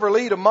Jesus ever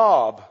lead a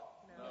mob?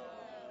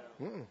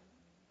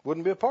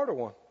 Wouldn't be a part of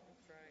one.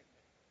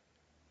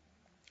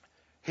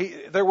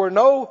 There were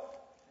no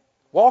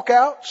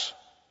walkouts,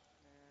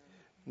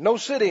 no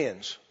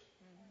sit-ins,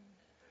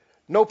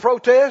 no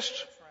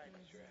protests,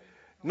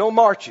 no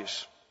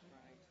marches.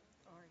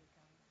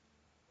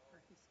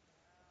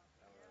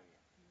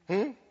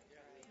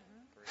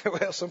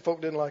 Well, some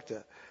folk didn't like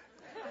that.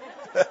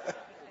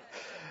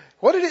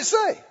 What did it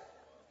say?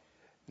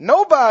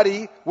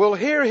 Nobody will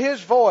hear his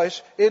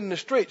voice in the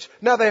streets.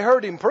 Now they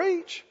heard him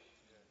preach,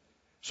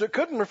 so it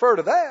couldn't refer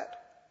to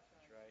that.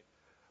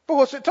 But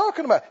what's it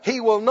talking about? He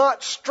will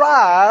not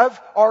strive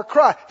or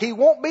cry. He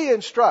won't be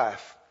in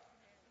strife.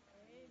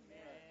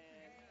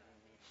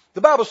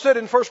 The Bible said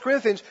in 1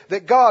 Corinthians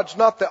that God's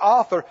not the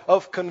author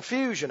of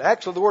confusion.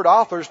 Actually, the word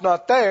author is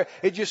not there.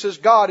 It just says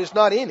God is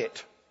not in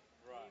it.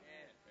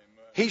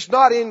 He's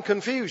not in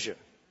confusion.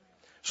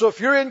 So if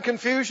you're in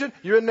confusion,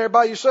 you're in there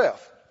by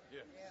yourself.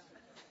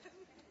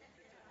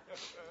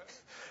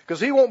 Because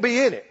he won't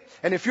be in it.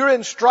 And if you're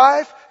in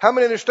strife, how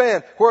many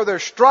understand? Where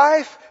there's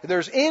strife,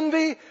 there's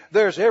envy,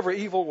 there's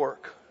every evil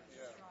work.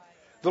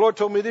 The Lord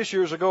told me this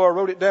years ago, I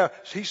wrote it down.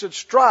 He said,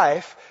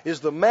 strife is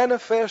the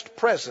manifest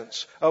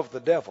presence of the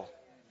devil.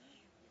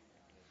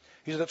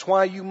 He said, that's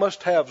why you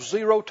must have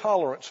zero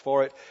tolerance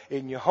for it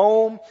in your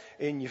home,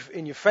 in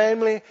your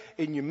family,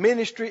 in your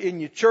ministry, in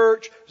your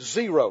church.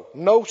 Zero.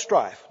 No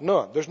strife.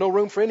 None. There's no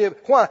room for any of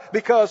it. Why?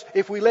 Because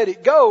if we let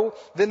it go,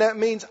 then that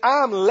means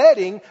I'm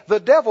letting the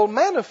devil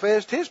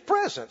manifest his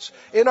presence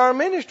in our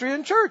ministry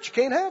and church. You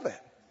can't have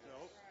that.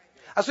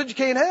 I said you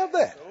can't have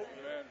that.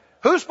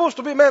 Who's supposed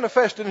to be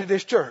manifested in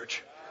this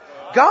church?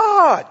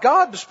 God.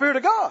 God, the Spirit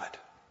of God.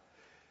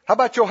 How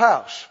about your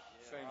house?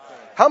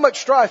 How much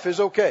strife is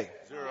okay?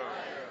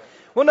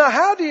 Well, now,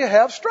 how do you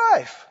have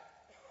strife?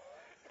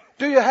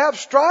 Do you have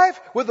strife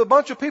with a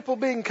bunch of people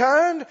being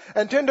kind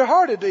and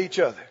tender-hearted to each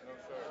other?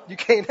 You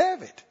can't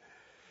have it.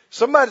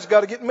 Somebody's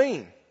got to get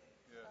mean.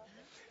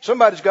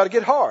 Somebody's got to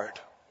get hard.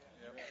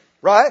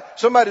 Right?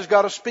 Somebody's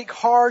got to speak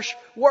harsh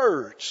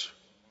words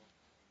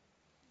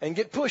and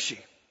get pushy.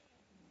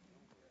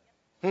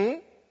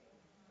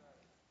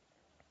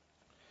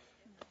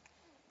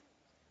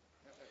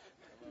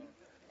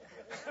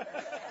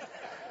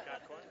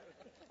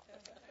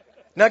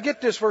 Now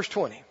get this, verse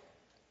 20.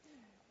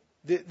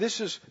 This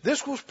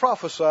was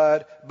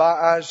prophesied by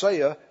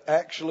Isaiah,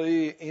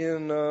 actually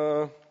in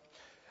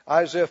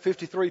Isaiah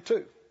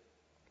 53:2.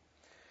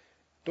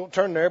 Don't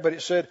turn there, but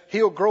it said,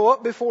 he'll grow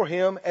up before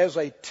him as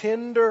a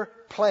tender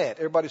plant.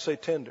 Everybody say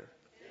tender.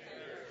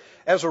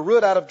 As a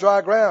root out of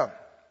dry ground.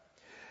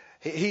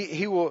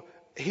 He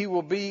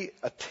will be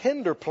a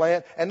tender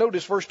plant. And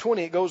notice verse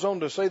 20, it goes on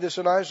to say this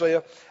in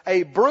Isaiah.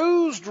 A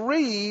bruised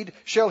reed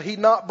shall he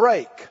not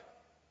break,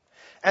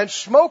 and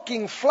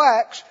smoking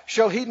flax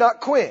shall he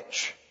not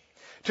quench,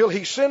 till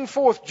he send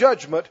forth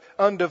judgment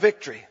unto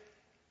victory.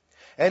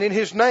 And in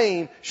his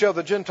name shall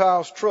the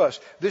Gentiles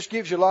trust. This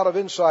gives you a lot of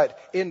insight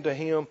into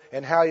him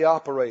and how he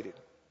operated.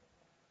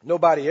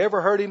 Nobody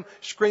ever heard him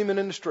screaming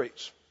in the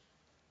streets.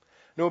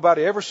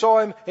 Nobody ever saw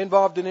him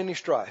involved in any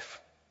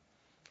strife.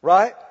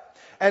 Right?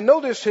 And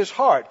notice his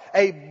heart.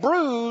 A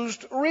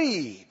bruised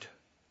reed.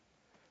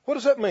 What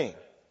does that mean?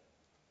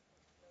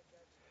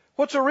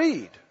 What's a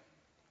reed?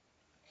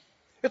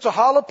 It's a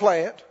hollow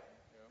plant.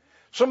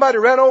 Somebody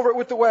ran over it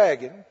with the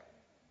wagon.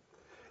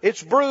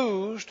 it's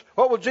bruised,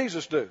 what will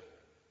Jesus do?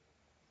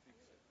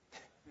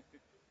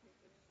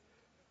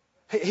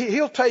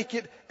 He'll take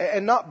it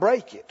and not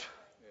break it.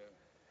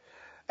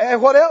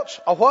 And what else?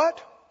 A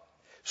what?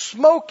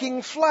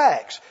 Smoking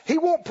flax. He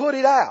won't put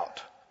it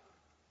out.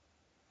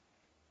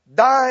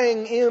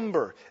 Dying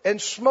ember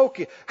and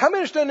smoking. How many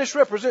understand this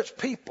represents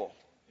people?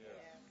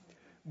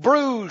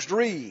 Bruised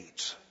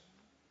reeds.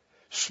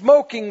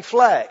 Smoking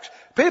flax.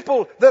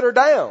 People that are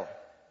down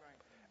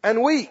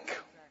and weak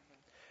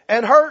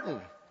and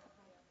hurting.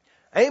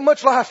 Ain't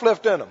much life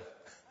left in them.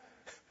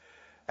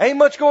 Ain't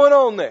much going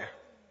on there.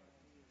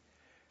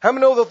 How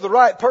many know that the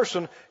right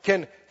person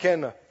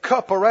can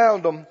cup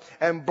around them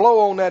and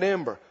blow on that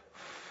ember?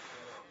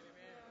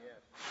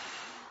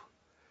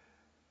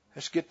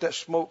 Let's get that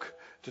smoke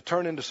to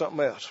turn into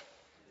something else.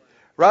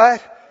 Right?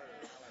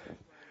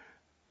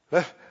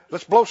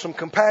 Let's blow some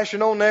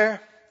compassion on there.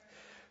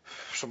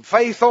 Some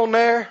faith on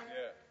there.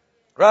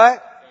 Right?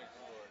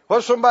 What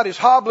if somebody's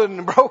hobbling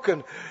and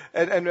broken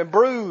and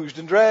bruised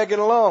and dragging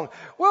along?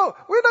 Well,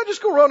 we're not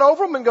just going to run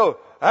over them and go,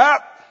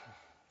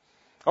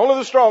 only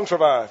the strong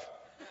survive.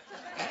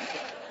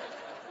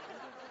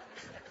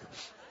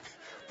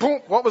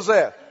 Boom, what was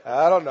that?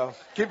 I don't know.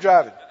 Keep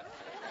driving.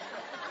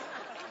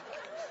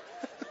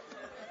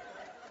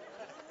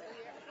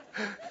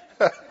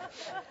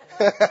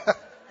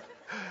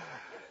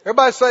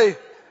 Everybody say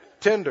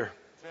tender.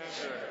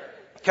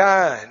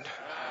 Kind.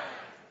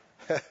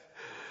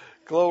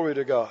 Glory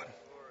to God.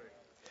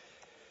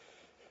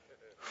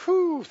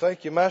 Whew,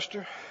 thank you,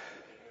 Master.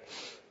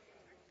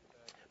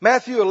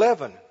 Matthew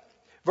 11,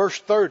 verse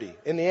 30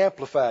 in the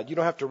Amplified. You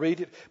don't have to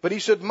read it. But he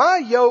said, my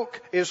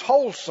yoke is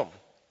wholesome,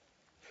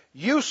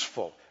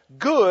 useful,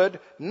 good,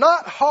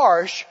 not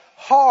harsh,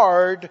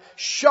 hard,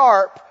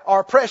 sharp,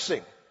 or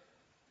pressing,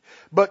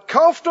 but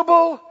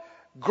comfortable,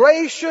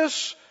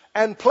 gracious,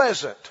 and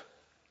pleasant.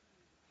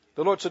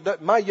 The Lord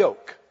said, my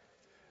yoke.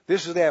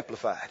 This is the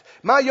Amplified.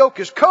 My yoke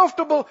is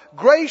comfortable,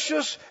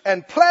 gracious,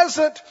 and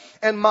pleasant,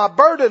 and my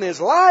burden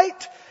is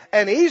light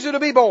and easy to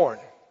be borne.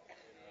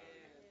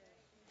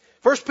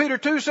 1 Peter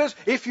 2 says,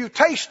 if you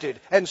tasted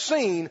and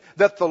seen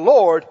that the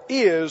Lord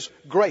is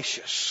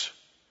gracious.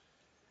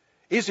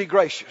 Is He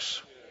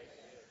gracious?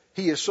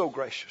 He is so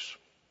gracious.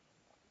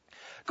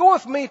 Go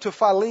with me to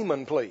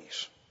Philemon,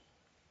 please.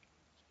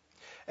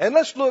 And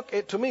let's look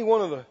at, to me,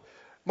 one of the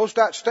most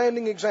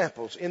outstanding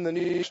examples in the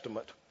New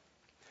Testament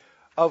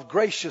of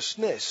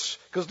graciousness.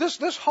 Because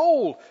this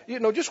whole,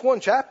 just one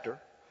chapter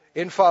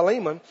in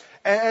Philemon,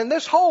 and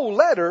this whole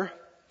letter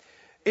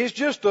is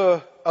just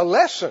a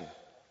lesson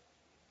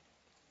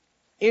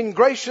in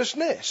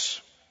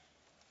graciousness.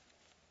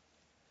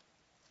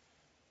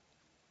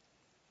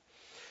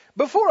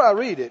 Before I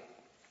read it,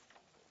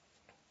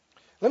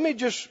 let me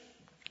just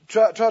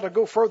try to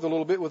go further a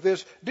little bit with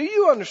this. Do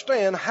you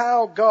understand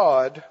how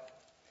God,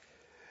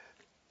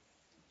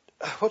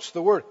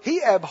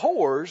 He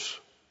abhors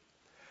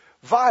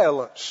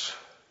violence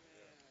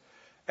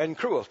and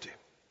cruelty.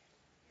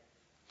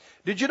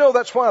 Did you know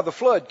that's why the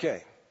flood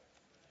came?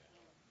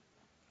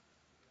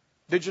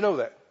 Did you know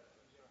that?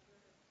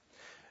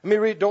 Let me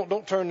read.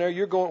 Don't turn there.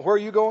 You're going. Where are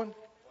you going?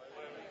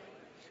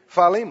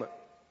 Philemon.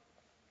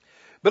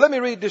 But let me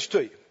read this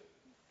to you.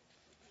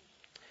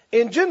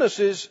 In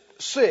Genesis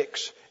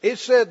 6, it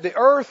said the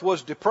earth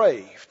was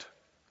depraved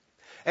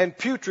and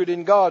putrid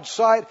in God's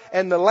sight,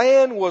 and the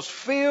land was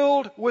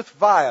filled with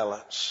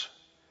violence.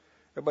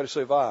 Everybody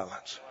say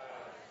violence.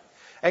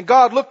 And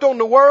God looked on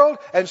the world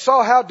and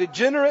saw how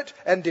degenerate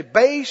and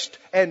debased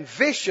and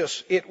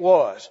vicious it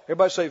was.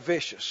 Everybody say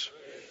vicious.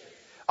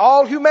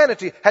 All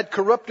humanity had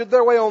corrupted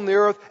their way on the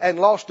earth and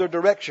lost their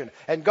direction.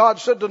 And God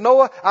said to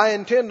Noah, I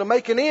intend to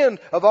make an end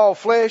of all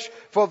flesh,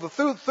 for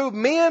through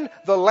men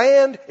the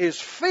land is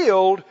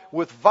filled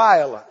with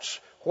violence.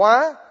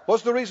 Why?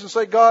 What's the reason,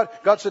 say God?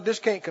 God said this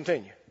can't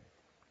continue.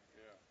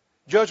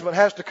 Judgment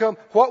has to come.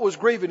 What was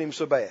grieving Him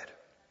so bad?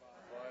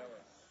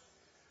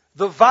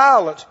 The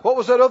violence. What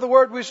was that other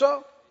word we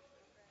saw?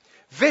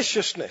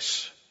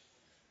 Viciousness.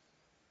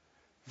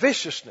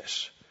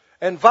 Viciousness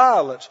and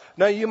violence.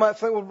 Now you might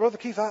think, well, Brother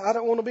Keith, I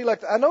don't want to be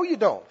like that. I know you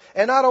don't.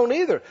 And I don't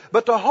either.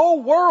 But the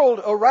whole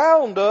world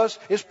around us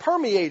is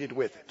permeated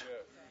with it.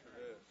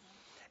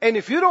 And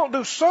if you don't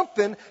do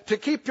something to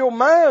keep your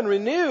mind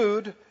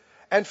renewed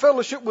and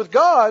fellowship with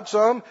God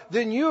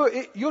then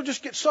you'll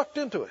just get sucked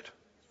into it.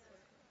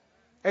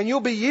 And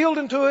you'll be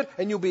yielding to it,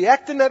 and you'll be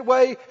acting that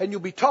way, and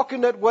you'll be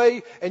talking that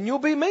way, and you'll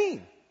be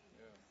mean.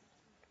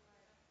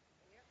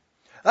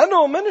 I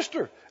know a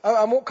minister,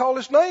 I won't call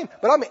his name,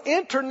 but I'm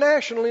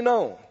internationally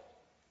known.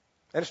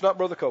 And it's not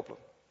Brother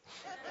Copeland.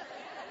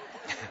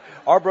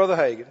 Or Brother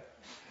Hagin.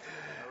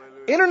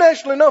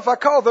 Internationally known, if I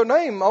called their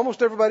name,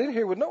 almost everybody in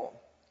here would know him.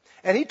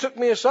 And he took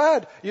me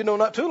aside,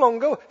 not too long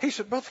ago. He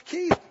said, Brother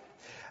Keith,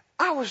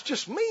 I was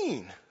just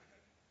mean.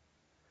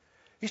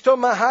 He's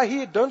talking about how he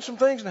had done some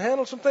things and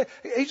handled some things.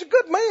 He's a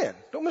good man.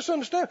 Don't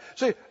misunderstand.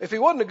 See, if he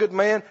wasn't a good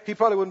man, he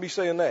probably wouldn't be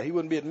saying that. He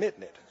wouldn't be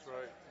admitting it. That's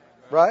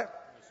right. Right?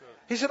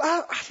 He said,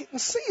 I didn't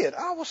see it.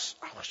 I was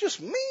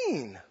just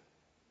mean.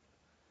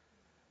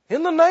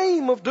 in the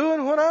name of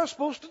doing what I'm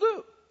supposed to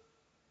do.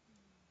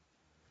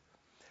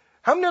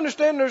 How many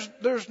understand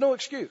there's no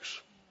excuse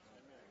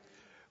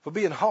for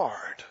being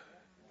hard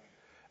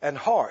and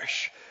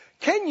harsh?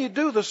 Can you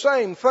do the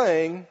same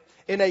thing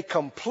in a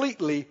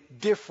completely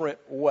different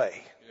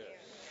way?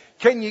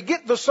 Can you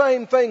get the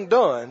same thing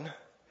done,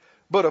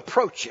 but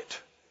approach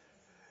it?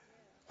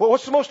 Well,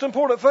 what's the most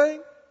important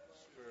thing?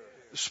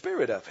 The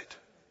spirit of it.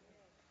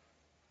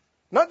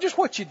 Not just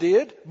what you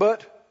did,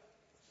 but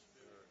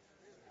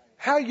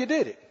how you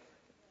did it.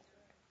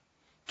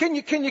 Can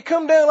you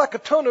come down like a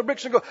ton of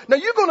bricks and go, now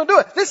you're going to do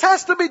it. This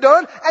has to be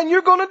done, and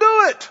you're going to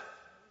do it.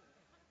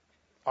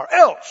 Or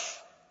else.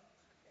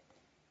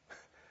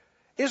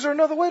 Is there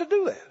another way to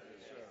do that?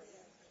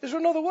 Is there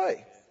another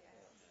way?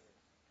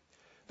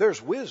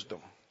 There's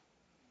wisdom.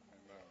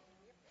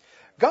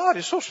 God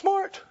is so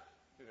smart.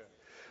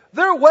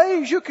 There are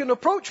ways you can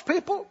approach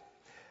people,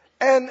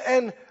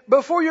 and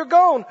before you're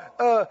gone,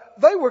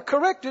 they were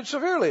corrected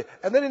severely,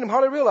 and they didn't even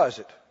hardly realize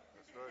it.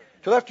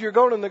 Till after you're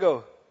gone, and they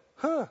go,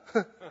 huh,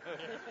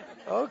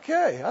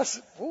 okay. I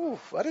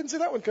didn't see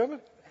that one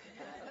coming.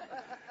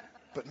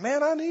 But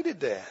man, I needed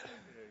that.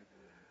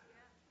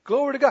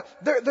 Glory to God.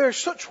 There's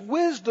such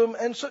wisdom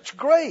and such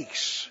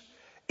grace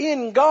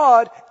in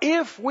God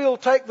if we'll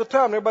take the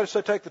time. Everybody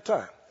say, take the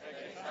time.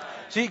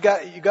 See, you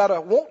got to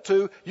want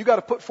to. You got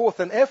to put forth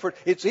an effort.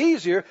 It's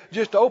easier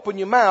just to open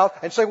your mouth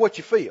and say what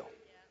you feel.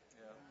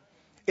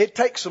 It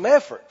takes some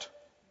effort,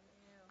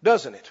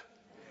 doesn't it?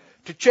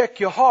 To check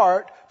your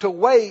heart, to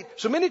wait.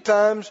 So many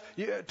times,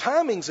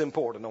 timing's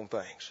important on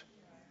things,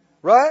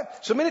 right?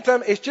 So many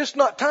times it's just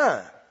not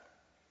time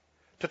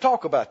to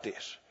talk about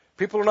this.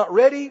 People are not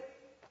ready.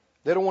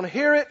 They don't want to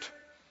hear it.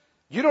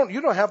 You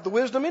don't have the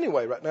wisdom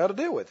anyway right now to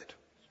deal with it.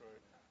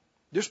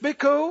 Just be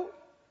cool.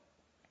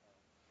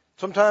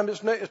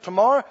 Sometimes it's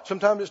tomorrow.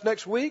 Sometimes it's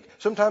next week.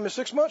 Sometimes it's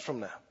 6 months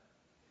from now.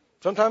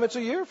 Sometimes it's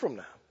a year from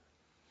now.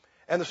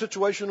 And the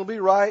situation will be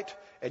right,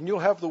 and you'll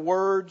have the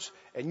words,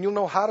 and you'll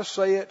know how to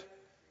say it.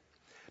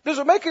 Does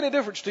it make any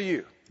difference to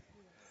you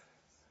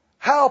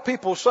how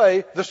people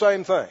say the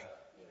same thing?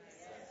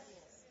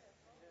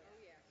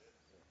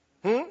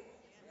 Now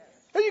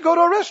you go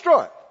to a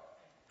restaurant,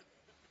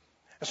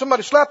 and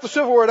somebody slap the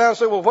silverware down and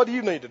say, well, what do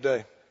you need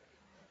today?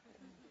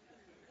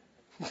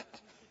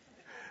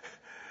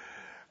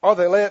 Or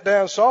they lay it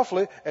down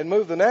softly and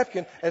move the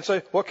napkin and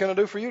say, what can I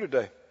do for you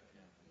today?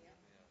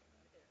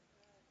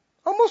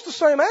 Almost the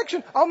same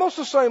action, almost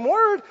the same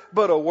word,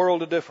 but a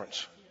world of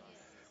difference.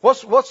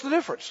 What's the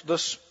difference? The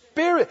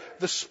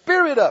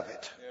spirit of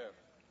it.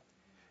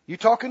 You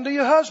talking to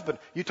your husband,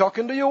 you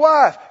talking to your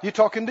wife, you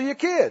talking to your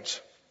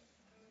kids.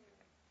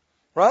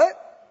 Right?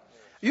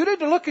 You need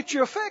to look at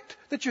your effect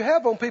that you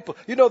have on people.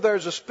 You know,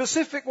 there's a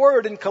specific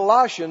word in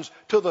Colossians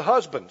to the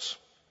husbands.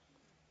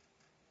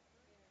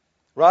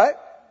 Right?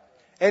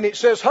 And it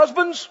says,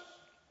 husbands,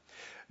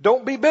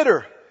 don't be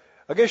bitter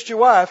against your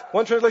wife.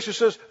 One translation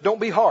says, don't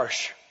be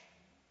harsh.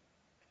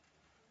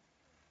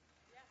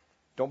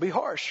 Don't be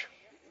harsh.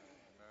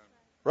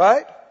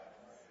 Right?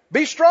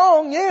 Be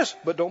strong, yes,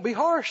 but don't be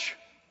harsh.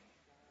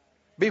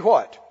 Be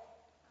what?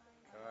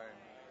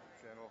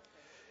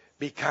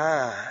 Be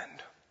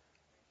kind.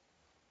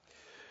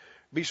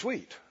 Be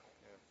sweet.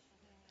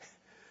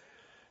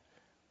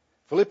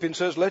 Philippians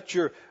says,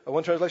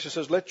 one translation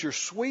says, let your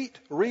sweet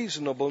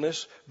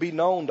reasonableness be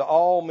known to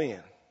all men.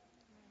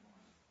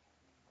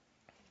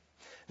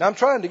 Now I'm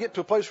trying to get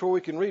to a place where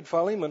we can read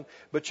Philemon,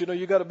 but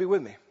you got to be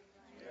with me.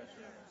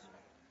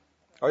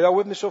 Are y'all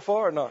with me so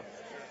far or not?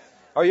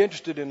 Are you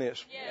interested in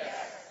this? Yes.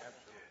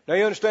 Now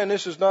you understand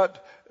this is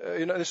not,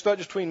 it's not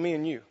just between me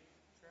and you.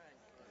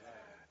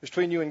 It's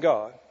between you and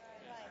God.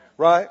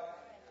 Right?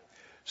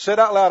 Said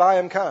out loud, I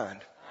am kind.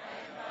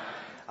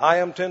 I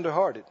am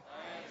tender-hearted.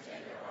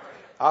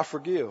 I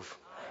forgive.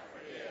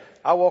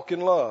 I walk in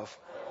love.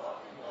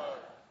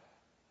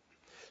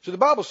 So the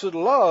Bible said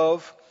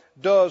love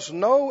does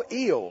no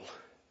ill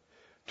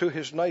to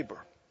his neighbor.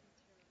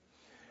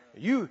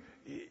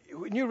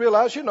 When you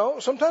realize,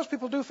 sometimes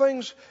people do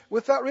things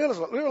without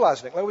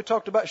realizing it. Like we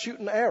talked about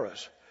shooting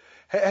arrows.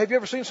 Have you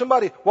ever seen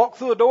somebody walk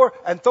through a door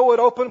and throw it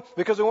open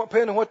because they weren't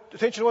paying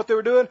attention to what they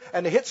were doing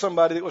and they hit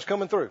somebody that was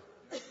coming through?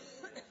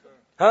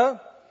 Huh?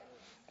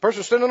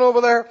 Person standing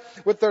over there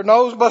with their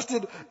nose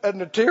busted and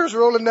the tears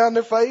rolling down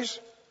their face.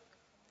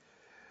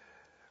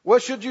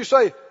 What should you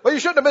say? Well, you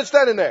shouldn't have been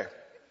standing there.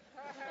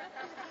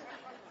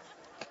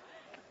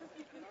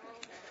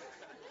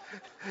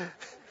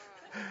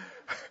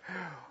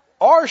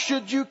 Or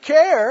should you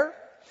care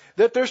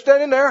that they're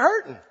standing there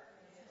hurting?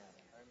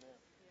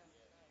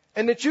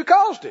 And that you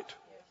caused it?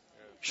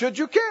 Should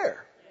you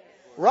care?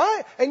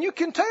 Right? And you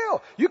can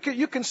tell.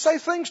 You can say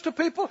things to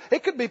people.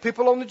 It could be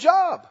people on the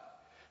job.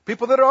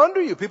 People that are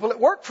under you. People that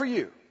work for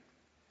you.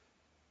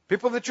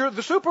 People that you're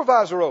the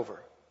supervisor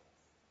over.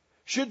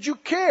 Should you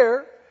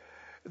care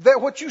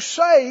that what you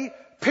say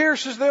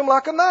pierces them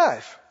like a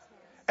knife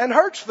and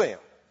hurts them?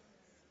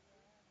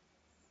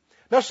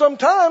 Now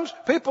sometimes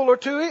people are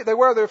they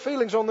wear their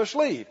feelings on their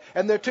sleeve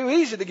and they're too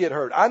easy to get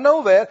hurt. I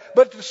know that,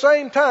 but at the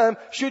same time,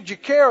 should you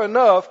care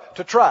enough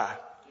to try?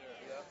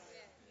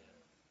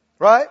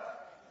 Right?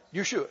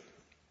 You should.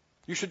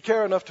 You should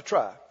care enough to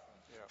try.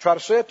 Try to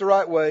say it the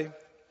right way,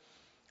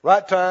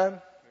 right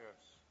time.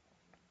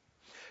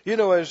 You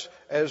know, as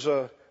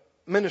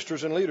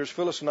ministers and leaders,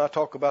 Phyllis and I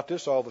talk about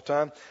this all the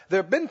time.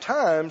 There have been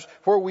times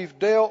where we've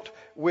dealt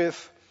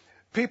with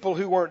people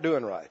who weren't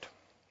doing right.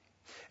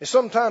 And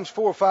sometimes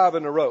 4 or 5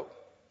 in a row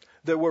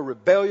that were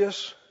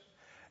rebellious.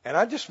 And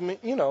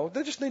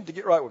they just need to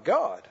get right with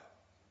God.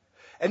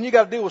 And you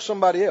got to deal with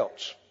somebody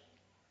else.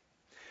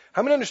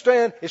 How many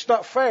understand it's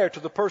not fair to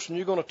the person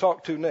you're going to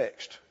talk to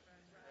next?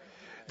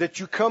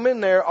 That you come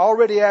in there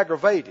already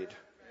aggravated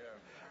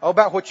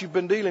about what you've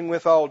been dealing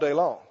with all day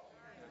long.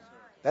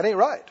 That ain't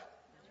right.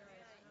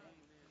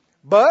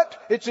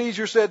 But it's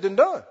easier said than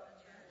done.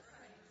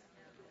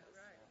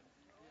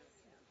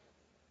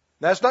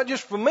 That's not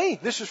just for me.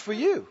 This is for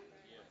you.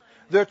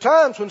 There are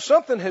times when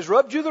something has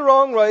rubbed you the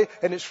wrong way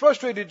and it's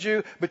frustrated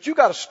you, but you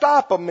got to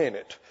stop a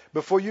minute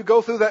before you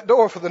go through that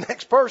door for the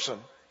next person.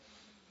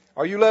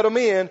 Or you let them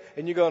in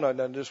and you go,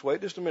 no, just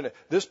wait just a minute.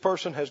 This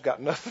person has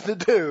got nothing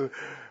to do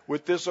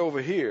with this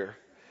over here.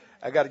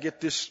 I got to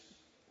get this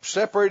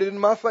separated in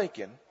my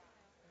thinking.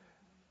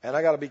 And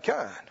I got to be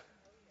kind.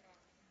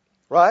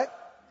 Right?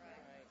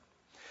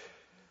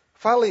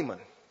 Philemon.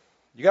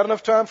 You got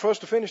enough time for us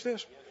to finish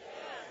this?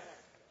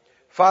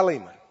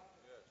 Philemon.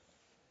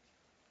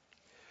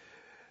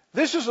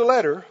 This is a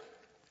letter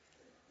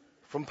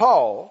from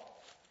Paul,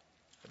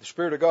 the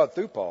Spirit of God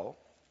through Paul,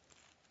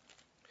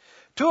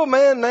 to a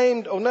man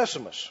named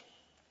Onesimus.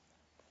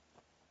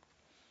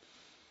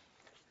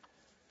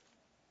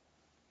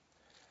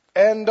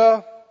 And,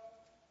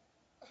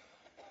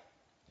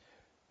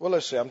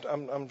 let's see,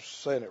 I'm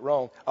saying it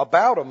wrong.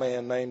 About a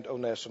man named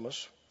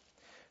Onesimus,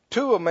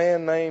 to a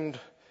man named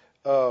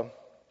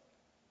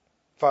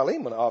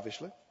Philemon,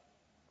 obviously.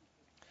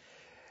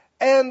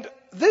 And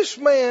this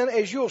man,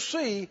 as you'll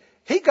see,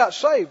 he got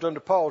saved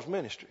under Paul's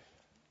ministry.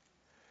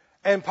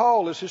 And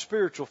Paul is his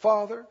spiritual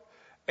father.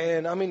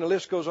 And the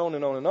list goes on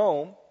and on and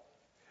on.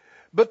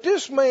 But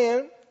this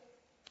man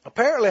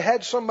apparently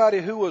had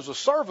somebody who was a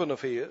servant of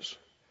his.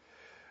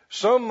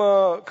 Some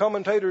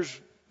commentators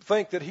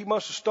think that he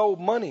must have stole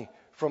money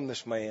from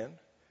this man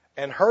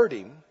and hurt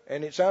him.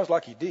 And it sounds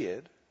like he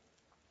did.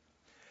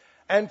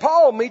 And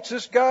Paul meets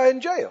this guy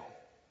in jail.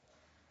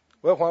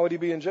 Well, why would he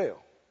be in jail?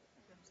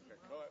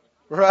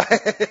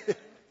 Right.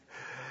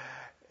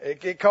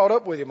 It caught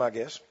up with him, I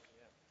guess.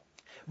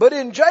 But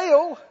in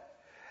jail,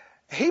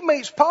 he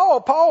meets Paul.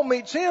 Paul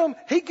meets him.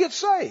 He gets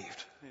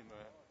saved.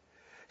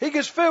 He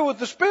gets filled with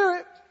the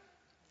Spirit.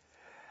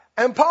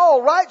 And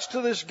Paul writes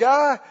to this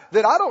guy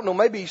that I don't know,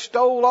 maybe he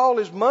stole all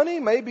his money.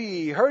 Maybe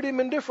he hurt him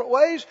in different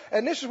ways.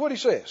 And this is what he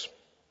says.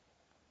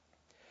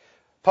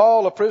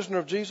 Paul, a prisoner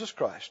of Jesus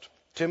Christ.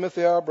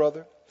 Timothy, our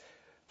brother.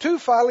 To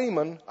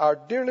Philemon, our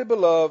dearly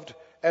beloved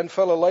and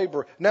fellow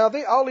laborer. Now,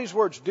 all these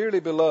words,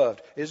 dearly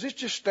beloved, is this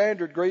just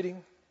standard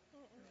greeting?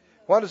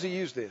 Why does he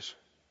use this?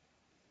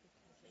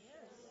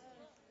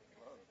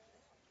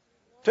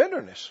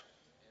 Tenderness.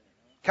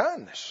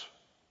 Kindness.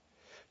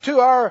 To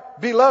our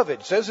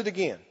beloved, says it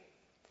again.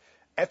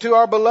 And to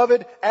our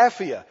beloved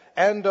Apphia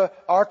and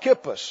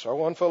Archippus, or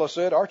one fellow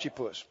said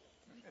Archippus.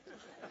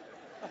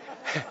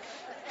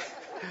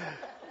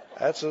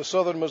 That's a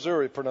southern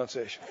Missouri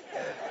pronunciation.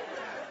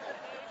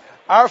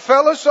 Our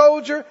fellow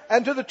soldier,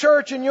 and to the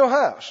church in your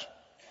house.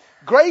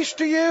 Grace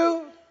to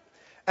you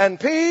and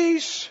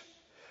peace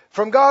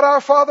from God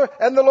our Father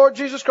and the Lord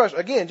Jesus Christ.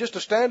 Again, just a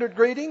standard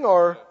greeting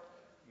or?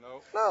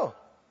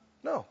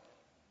 No.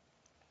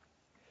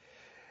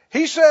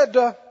 He said,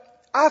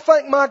 I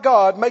thank my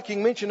God,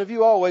 making mention of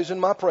you always in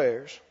my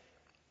prayers,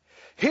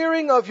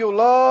 hearing of your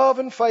love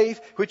and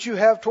faith which you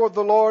have toward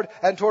the Lord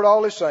and toward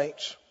all his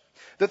saints,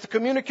 that the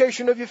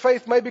communication of your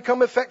faith may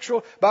become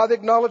effectual by the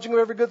acknowledging of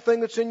every good thing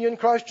that's in you in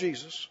Christ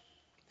Jesus.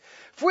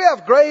 For we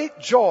have great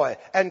joy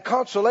and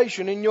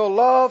consolation in your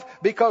love,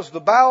 because the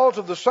bowels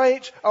of the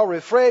saints are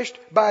refreshed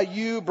by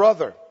you,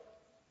 brother.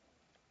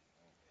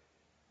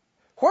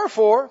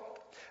 Wherefore,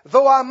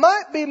 though I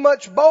might be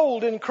much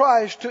bold in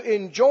Christ to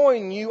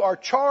enjoin you or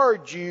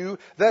charge you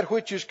that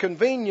which is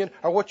convenient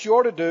or what you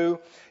ought to do,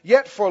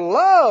 yet for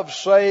love's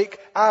sake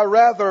I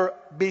rather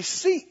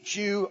beseech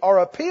you or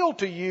appeal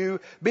to you,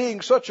 being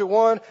such a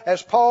one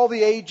as Paul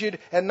the aged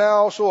and now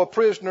also a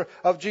prisoner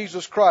of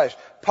Jesus Christ.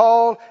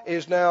 Paul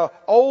is now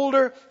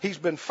older. He's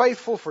been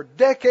faithful for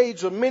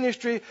decades of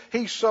ministry.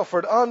 He's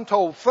suffered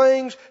untold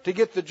things to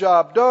get the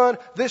job done.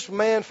 This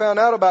man found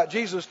out about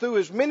Jesus through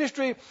his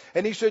ministry,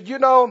 and he said,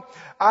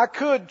 I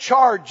could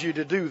charge you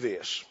to do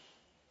this,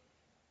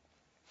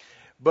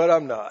 but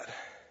I'm not.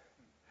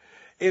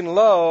 In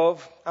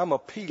love, I'm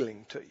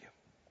appealing to you.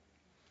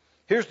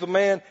 Here's the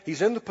man.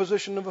 He's in the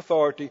position of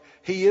authority.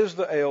 He is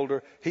the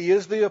elder. He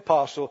is the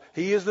apostle.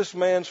 He is this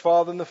man's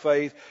father in the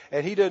faith.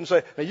 And he doesn't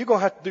say, now you're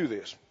going to have to do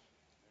this.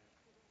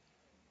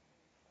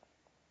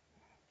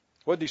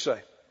 What did he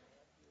say?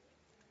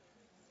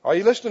 Are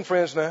you listening,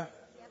 friends, now?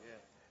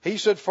 He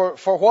said,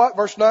 for what?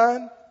 Verse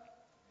 9?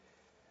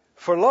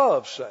 For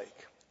love's sake.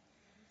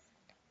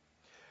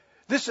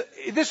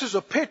 This is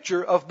a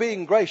picture of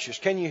being gracious.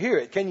 Can you hear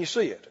it? Can you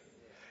see it?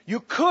 You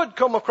could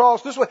come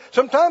across this way.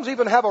 Sometimes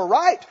even have a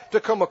right to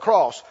come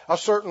across a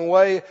certain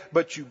way,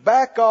 but you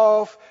back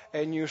off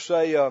and you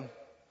say,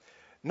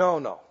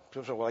 no.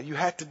 So, well, you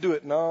have to do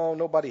it. No,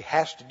 nobody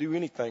has to do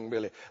anything,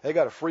 really. They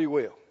got a free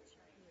will.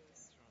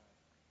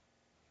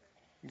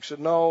 You said,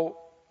 no,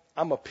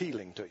 I'm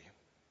appealing to you.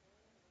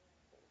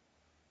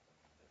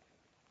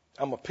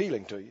 I'm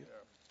appealing to you.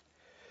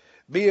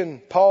 Being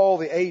Paul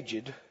the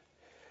aged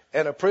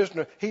and a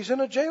prisoner, he's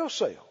in a jail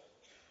cell.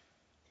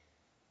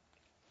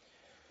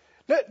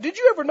 Now, did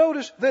you ever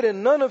notice that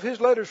in none of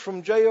his letters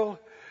from jail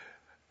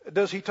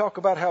does he talk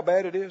about how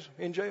bad it is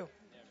in jail?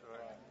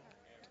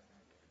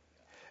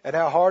 And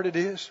how hard it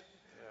is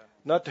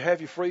not to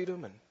have your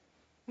freedom?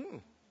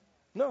 And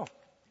no.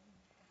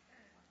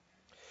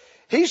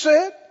 He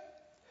said,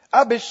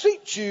 I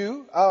beseech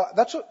you.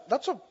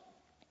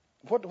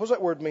 What does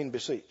that word mean,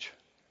 beseech?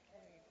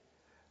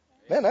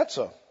 Man,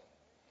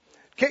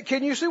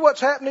 can you see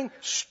what's happening?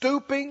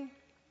 Stooping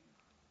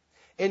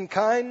in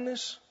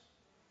kindness.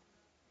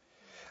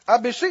 I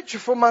beseech you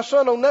for my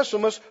son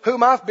Onesimus,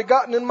 whom I've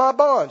begotten in my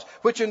bonds,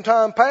 which in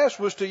time past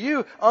was to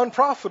you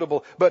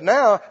unprofitable. But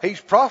now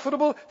he's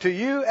profitable to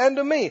you and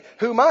to me,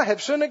 whom I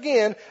have sent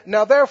again.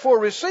 Now therefore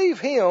receive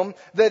him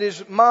that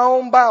is my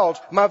own bowels,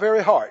 my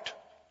very heart,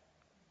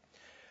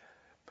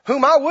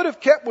 whom I would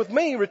have kept with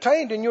me,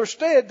 retained in your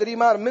stead, that he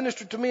might have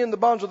ministered to me in the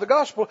bonds of the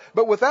gospel.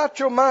 But without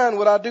your mind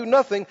would I do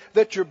nothing,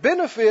 that your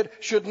benefit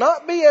should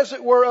not be as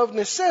it were of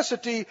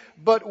necessity,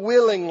 but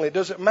willingly.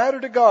 Does it matter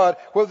to God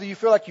whether you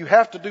feel like you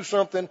have to do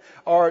something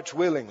or it's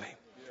willingly?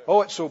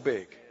 Oh, it's so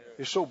big.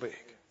 It's so big.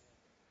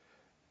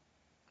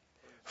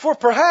 For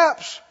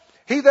perhaps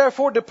he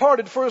therefore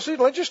departed for a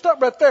season. Let's just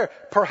stop right there.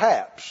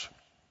 Perhaps.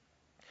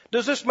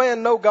 Does this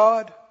man know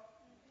God?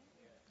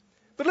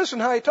 But listen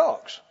how he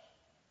talks.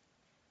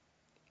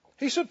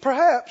 He said,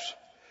 perhaps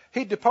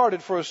he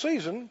departed for a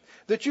season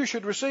that you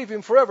should receive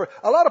him forever.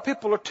 A lot of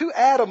people are too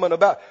adamant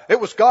about, it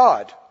was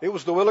God. It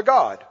was the will of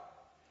God.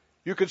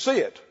 You could see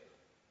it.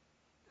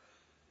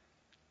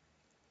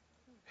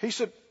 He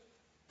said,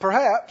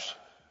 perhaps,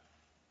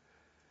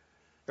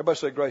 everybody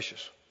say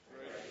gracious.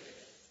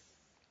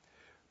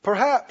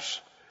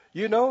 Perhaps,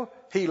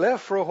 he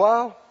left for a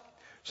while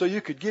so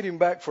you could get him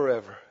back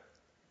forever.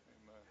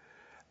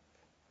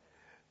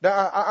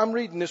 Now, I'm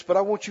reading this, but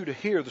I want you to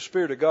hear the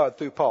Spirit of God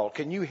through Paul.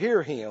 Can you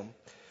hear him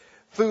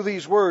through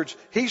these words?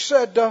 He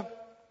said,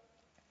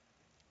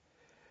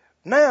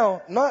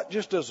 now, not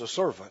just as a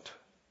servant,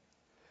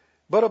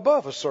 but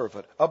above a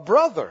servant, a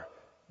brother,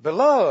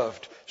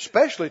 beloved,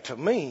 especially to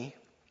me,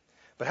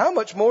 but how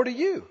much more to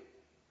you,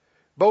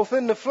 both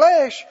in the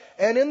flesh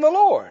and in the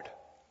Lord.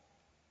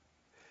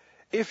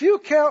 If you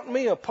count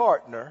me a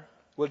partner,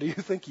 well, do you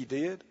think he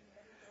did?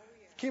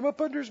 Came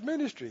up under his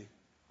ministry.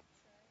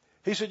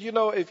 He said,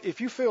 if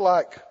you feel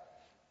like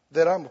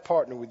that I'm a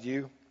partner with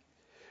you,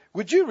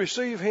 would you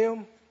receive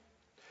him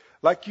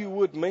like you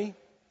would me?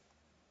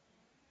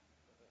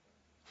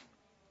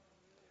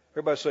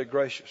 Everybody say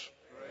gracious.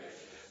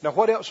 Now,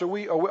 what else are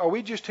we? Are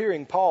we just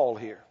hearing Paul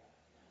here?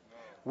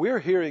 We're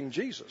hearing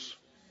Jesus.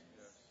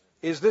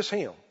 Is this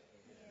him?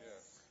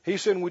 He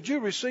said, would you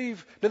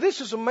receive? Now,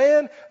 this is a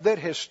man that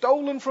has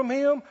stolen from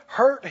him,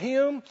 hurt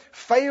him,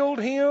 failed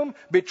him,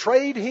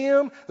 betrayed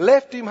him,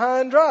 left him high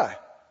and dry.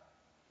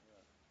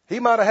 He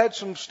might have had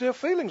some stiff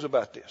feelings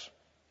about this.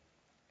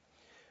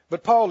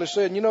 But Paul is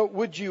saying,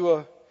 would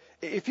you,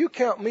 if you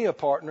count me a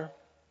partner,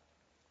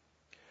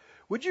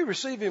 would you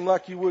receive him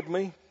like you would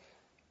me?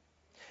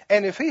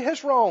 And if he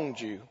has wronged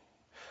you,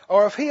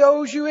 or if he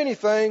owes you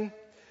anything,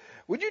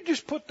 would you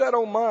just put that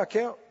on my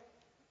account?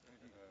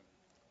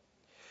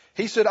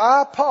 He said,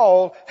 I,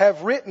 Paul,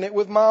 have written it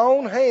with my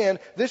own hand.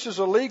 This is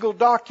a legal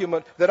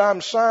document that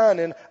I'm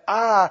signing.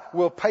 I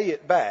will pay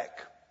it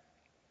back.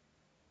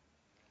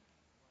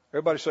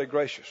 Everybody say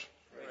gracious.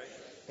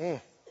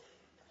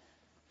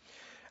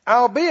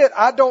 Albeit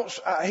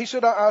he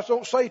said, I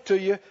don't say to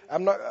you,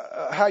 I'm not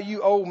how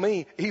you owe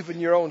me,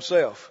 even your own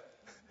self.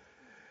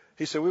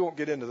 He said, we won't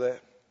get into that.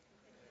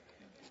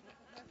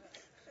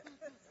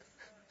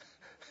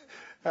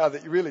 How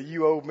that really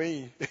you owe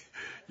me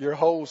your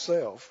whole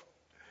self.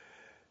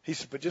 He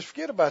said, but just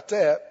forget about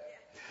that.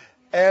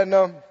 And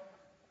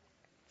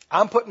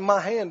I'm putting my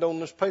hand on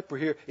this paper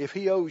here. If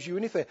he owes you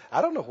anything,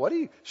 I don't know what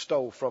he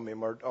stole from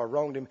him or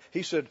wronged him.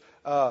 He said,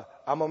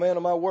 I'm a man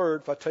of my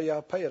word. If I tell you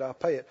I'll pay it, I'll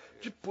pay it.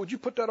 Would you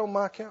put that on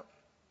my account?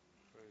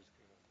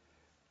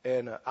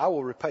 And I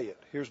will repay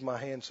it. Here's my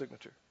hand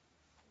signature.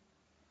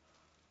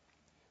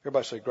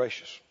 Everybody say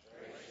gracious.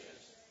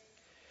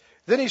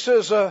 Then he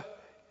says,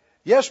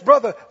 yes,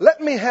 brother, let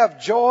me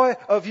have joy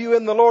of you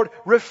in the Lord.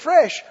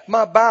 Refresh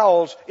my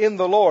bowels in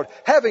the Lord,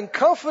 having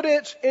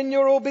confidence in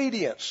your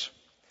obedience.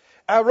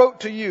 I wrote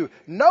to you,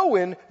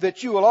 knowing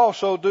that you will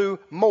also do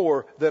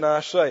more than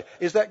I say.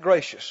 Is that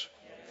gracious?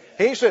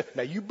 He said,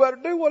 now you better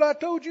do what I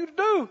told you to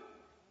do.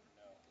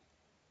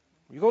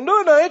 You're going to do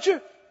it now, ain't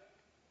you?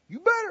 You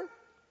better.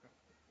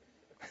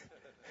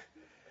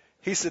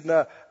 He said,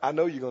 no, I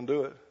know you're going to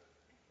do it.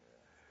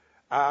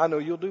 I know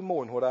you'll do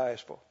more than what I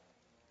asked for.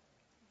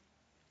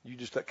 You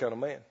just that kind of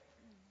man.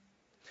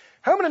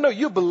 How many know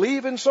you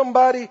believe in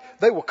somebody,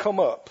 they will come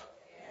up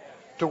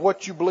to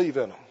what you believe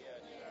in them?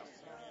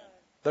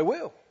 They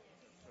will.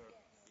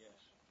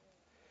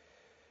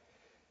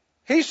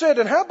 He said,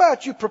 and how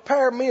about you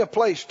prepare me a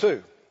place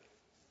too?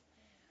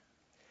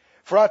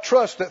 For I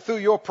trust that through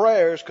your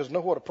prayers, because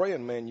know what a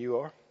praying man you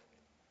are,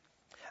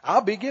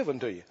 I'll be given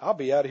to you. I'll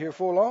be out of here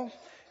for long.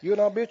 You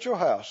and I'll be at your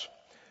house.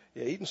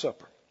 Yeah, eating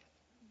supper.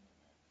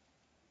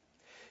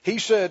 He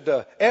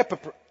said,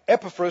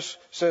 Epaphras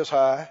says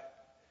hi.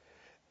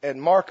 And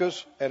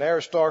Marcus and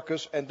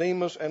Aristarchus and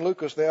Demas and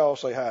Lucas, they all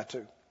say hi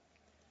too.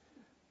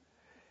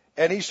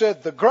 And he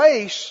said, the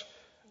grace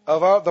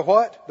of our, the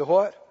what? The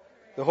what?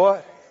 The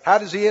what? How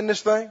does he end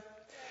this thing?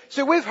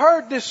 See, we've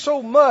heard this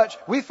so much,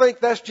 we think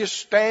that's just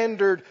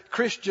standard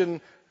Christian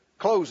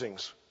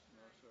closings.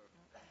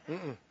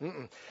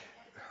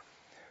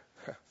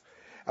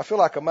 I feel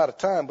like I'm out of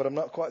time, but I'm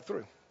not quite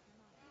through.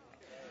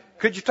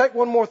 Could you take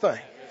one more thing?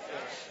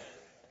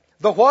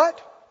 The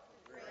what?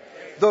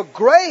 The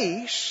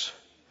grace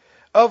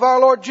of our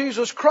Lord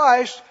Jesus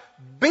Christ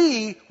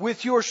be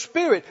with your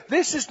spirit.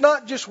 This is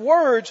not just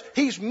words.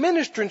 He's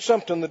ministering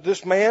something to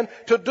this man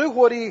to do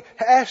what he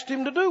asked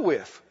him to do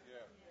with.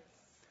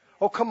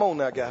 Oh, come on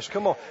now, guys.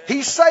 Come on.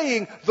 He's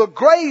saying the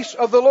grace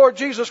of the Lord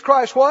Jesus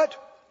Christ, what?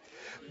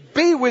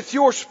 Be with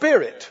your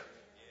spirit.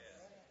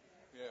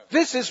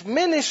 This is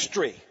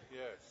ministry.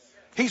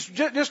 He's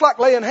just like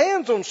laying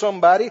hands on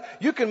somebody.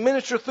 You can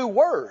minister through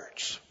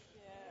words.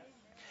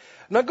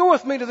 Now go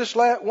with me to this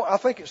last one. I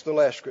think it's the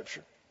last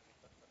scripture.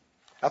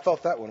 I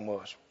thought that one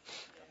was.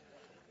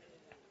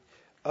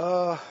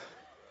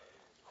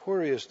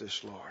 Where is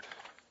this, Lord?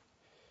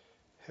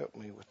 Help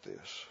me with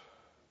this.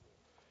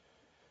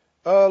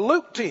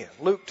 Luke 10.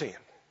 Luke 10.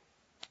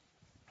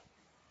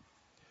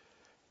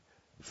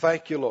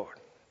 Thank you, Lord.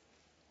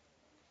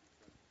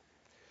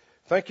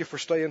 Thank you for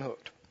staying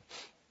hooked.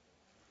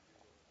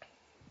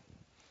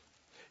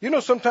 You know,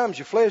 sometimes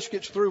your flesh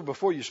gets through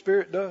before your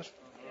spirit does.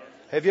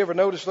 Have you ever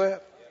noticed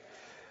that?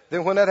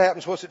 Then when that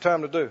happens, what's it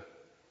time to do?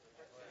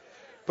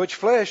 Put your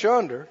flesh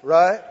under,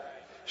 right?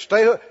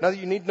 Stay hooked. Now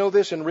you need to know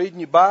this in reading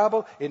your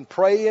Bible, in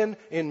praying,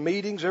 in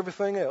meetings,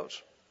 everything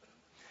else.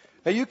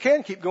 Now you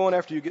can keep going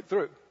after you get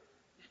through.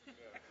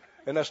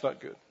 And that's not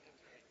good.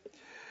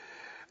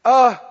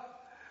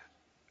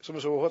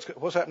 Somebody said, well,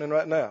 what's happening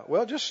right now?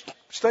 Well, just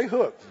stay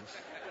hooked.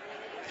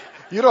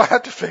 You don't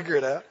have to figure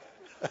it out.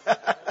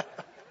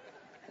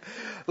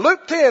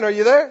 Luke 10, are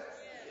you there?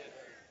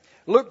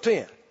 Luke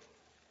 10.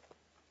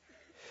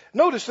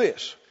 Notice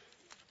this.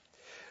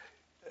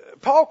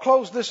 Paul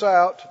closed this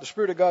out. The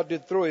Spirit of God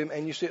did through him,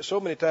 and you see it so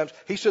many times.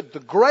 He said, the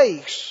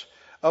grace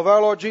of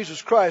our Lord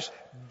Jesus Christ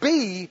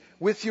be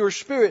with your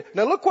spirit.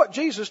 Now look what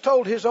Jesus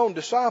told his own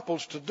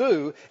disciples to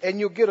do, and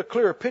you'll get a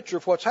clearer picture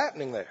of what's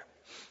happening there.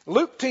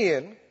 Luke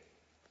 10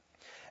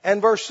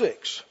 and verse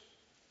 6.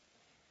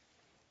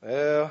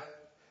 Verse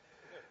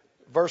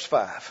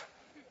 5.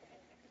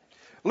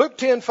 Luke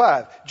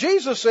 10:5.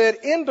 Jesus said,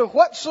 into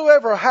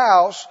whatsoever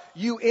house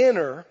you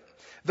enter,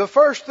 the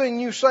first thing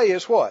you say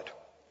is what?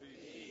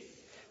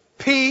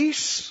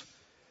 Peace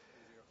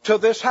to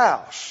this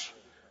house.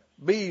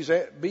 B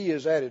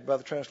is added by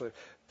the translator.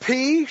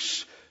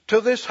 Peace to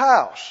this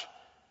house.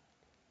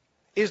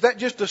 Is that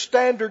just a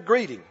standard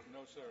greeting? No,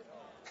 sir.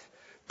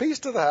 Peace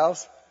to the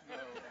house. No.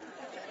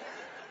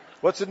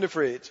 What's in the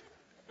fridge?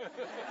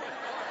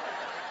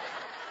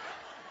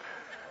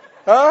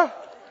 Huh?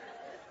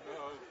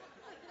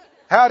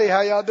 Howdy,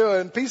 how y'all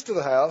doing? Peace to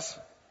the house.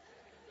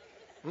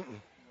 No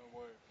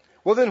way.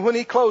 Well, then when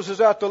he closes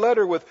out the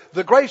letter with,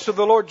 the grace of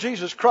the Lord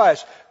Jesus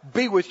Christ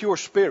be with your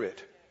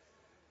spirit.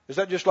 Is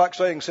that just like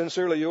saying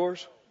sincerely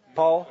yours,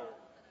 Paul?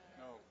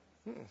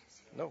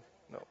 No.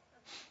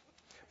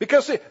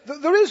 Because see,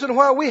 the reason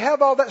why we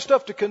have all that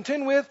stuff to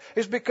contend with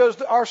is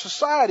because our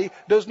society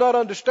does not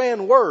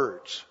understand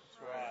words.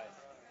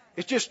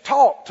 It's just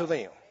talk to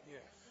them.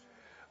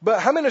 But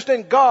how many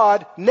understand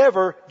God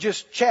never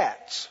just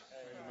chats?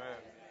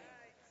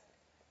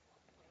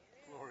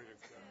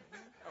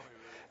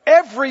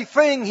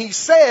 Everything he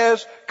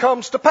says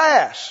comes to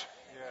pass.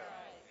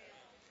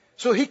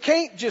 So he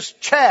can't just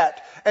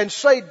chat and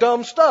say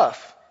dumb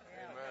stuff.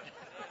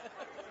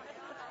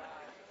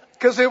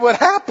 Because it would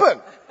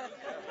happen.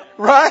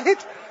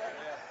 Right?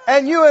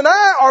 And you and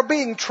I are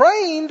being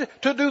trained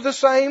to do the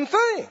same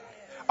thing.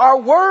 Our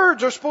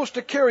words are supposed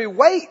to carry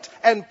weight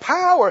and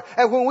power.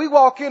 And when we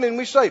walk in and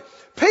we say,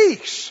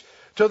 peace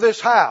to this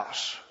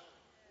house,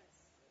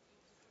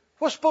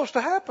 what's supposed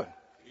to happen?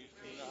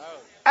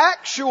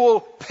 Actual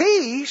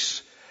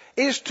peace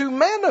is to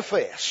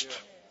manifest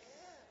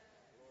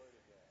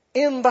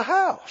in the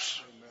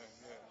house.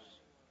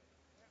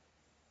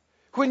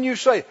 When you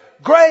say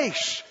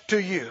grace to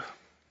you,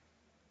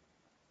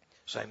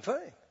 same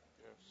thing.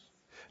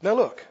 Now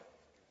look,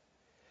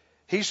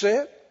 he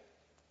said,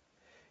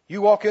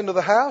 you walk into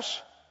the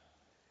house,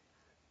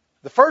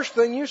 The first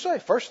thing you say,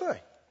 first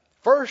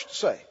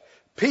say,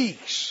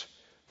 peace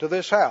to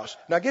this house.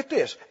 Now get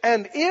this.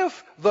 And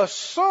if the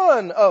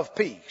Son of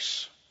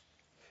Peace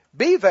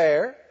be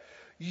there,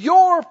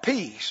 your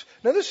peace.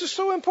 Now this is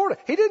so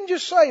important. He didn't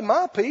just say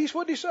my peace.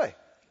 What did he say?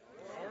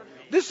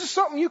 This is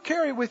something you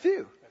carry with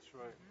you.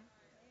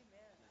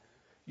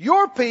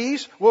 Your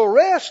peace will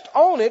rest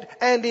on it,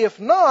 and if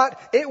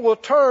not, it will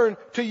turn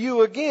to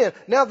you again.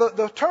 Now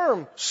the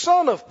term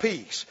Son of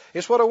Peace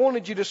is what I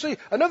wanted you to see.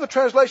 Another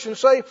translation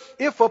say,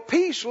 if a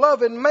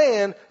peace-loving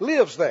man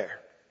lives there.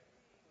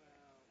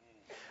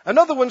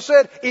 Another one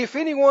said, if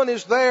anyone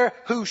is there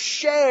who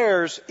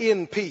shares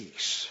in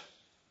peace.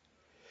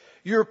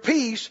 Your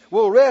peace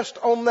will rest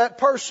on that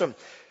person.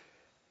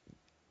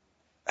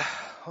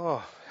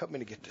 Oh, help me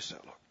to get this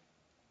out, Lord.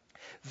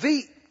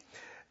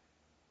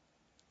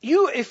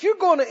 If you're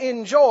going to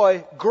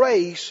enjoy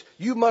grace,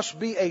 you must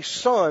be a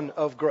son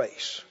of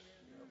grace.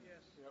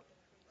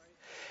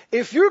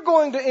 If you're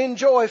going to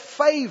enjoy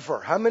favor,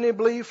 how many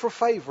believe for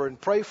favor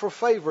and pray for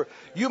favor?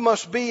 You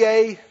must be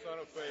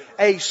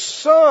a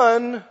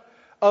son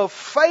of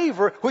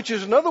favor, which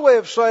is another way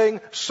of saying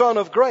son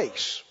of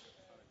grace.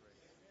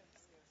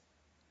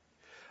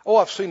 Oh,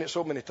 I've seen it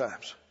so many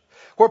times.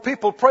 Where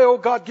people pray, oh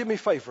God, give me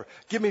favor.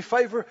 Give me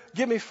favor.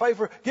 Give me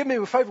favor. Give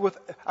me favor with,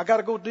 I got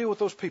to go deal with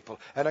those people.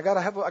 And I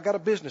got a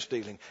business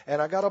dealing.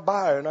 And I got a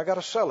buyer and I got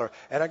a seller.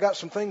 And I got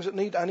some things that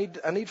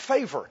I need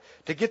favor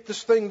to get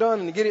this thing done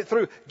and to get it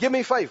through. Give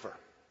me favor.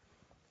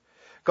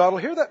 God will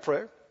hear that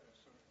prayer.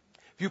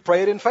 If you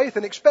pray it in faith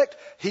and expect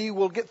He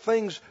will get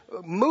things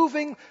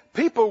moving,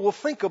 people will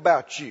think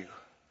about you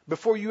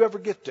before you ever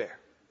get there.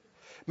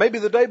 Maybe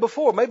the day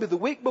before, maybe the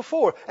week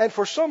before. And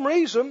for some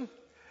reason,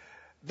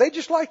 they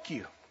just like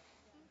you.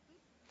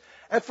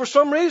 And for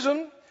some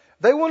reason,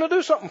 they want to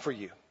do something for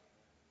you.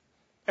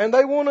 And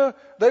they want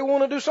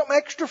to do something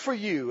extra for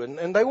you.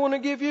 And they want to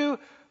give you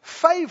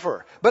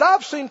favor. But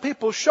I've seen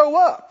people show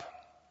up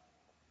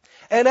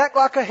and act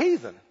like a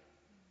heathen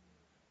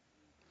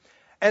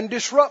and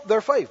disrupt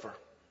their favor.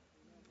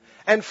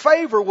 And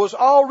favor was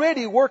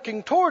already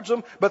working towards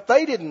them, but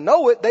they didn't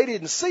know it, they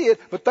didn't see it,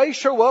 but they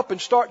show up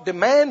and start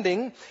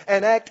demanding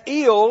and act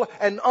ill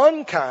and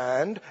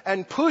unkind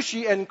and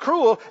pushy and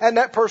cruel. And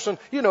that person,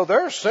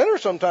 they're a sinner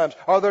sometimes,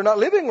 or they're not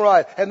living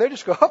right, and they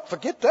just go, oh,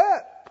 forget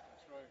that.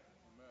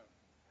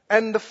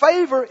 And the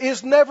favor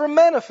is never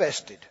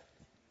manifested.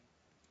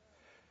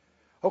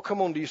 Oh,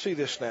 come on, do you see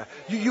this now?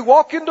 You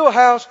walk into a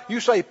house, you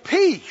say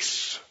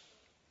peace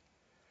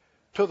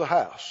to the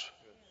house.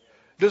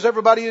 Does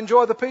everybody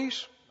enjoy the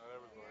peace?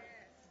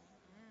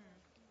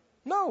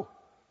 No.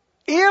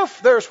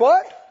 If there's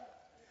what?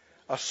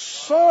 A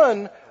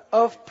son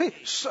of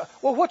peace.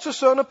 Well, what's a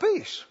son of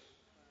peace?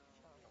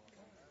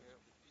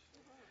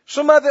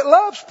 Somebody that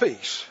loves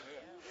peace.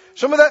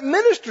 Somebody that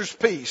ministers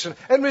peace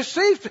and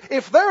receives.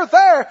 If they're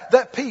there,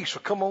 that peace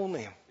will come on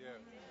them.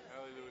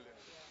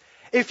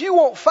 If you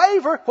want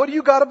favor, what do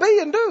you got to be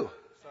and do?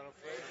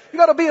 You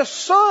got to be a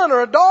son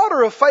or a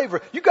daughter of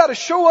favor. You got to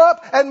show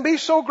up and be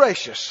so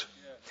gracious.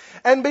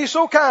 And be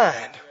so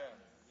kind.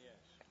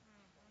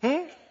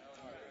 You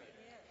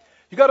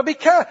got to be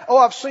kind. Oh,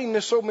 I've seen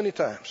this so many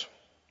times.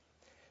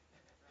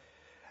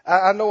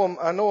 I know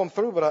I'm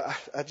through, but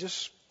I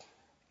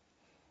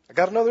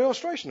got another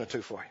illustration or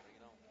two for you.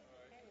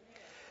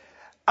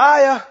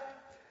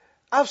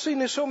 I've seen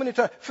this so many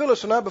times.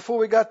 Phyllis and I, before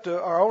we got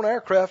to our own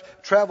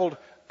aircraft, traveled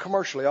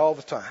commercially all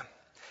the time.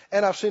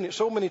 And I've seen it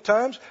so many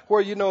times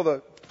where,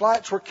 the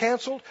flights were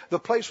canceled, the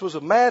place was a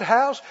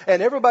madhouse,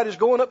 and everybody's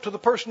going up to the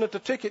person at the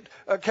ticket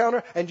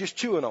counter and just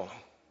chewing on them.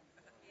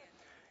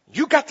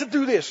 You got to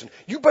do this, and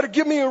you better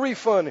give me a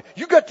refund, and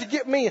you got to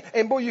get me.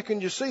 And boy, you can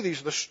just see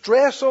the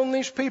stress on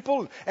these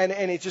people, and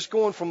it's just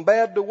going from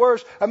bad to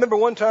worse. I remember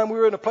one time we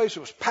were in a place that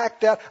was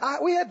packed out.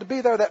 We had to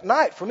be there that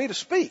night for me to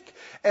speak.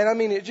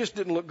 And it just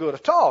didn't look good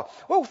at all.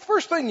 Well, the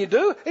first thing you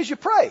do is you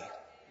pray.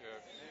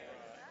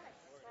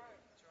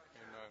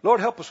 Lord,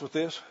 help us with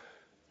this.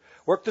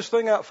 Work this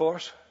thing out for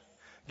us.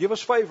 Give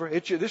us favor.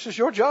 This is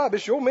your job.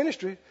 It's your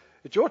ministry.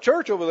 It's your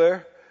church over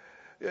there.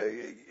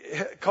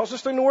 Cause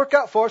this thing to work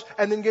out for us,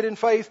 and then get in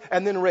faith,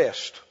 and then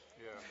rest.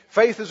 Yeah.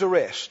 Faith is a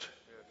rest.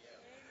 Yeah.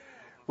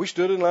 We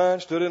stood in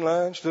line.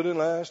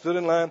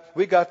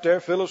 We got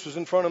there. Phyllis was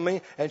in front of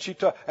me,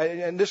 and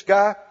and this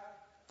guy,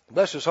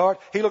 bless his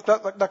heart, he looked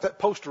like that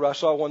poster I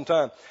saw one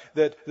time.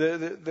 That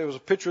there was a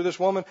picture of this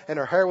woman, and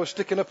her hair was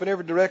sticking up in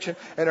every direction,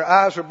 and her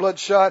eyes were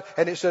bloodshot,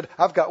 and it said,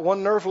 "I've got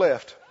one nerve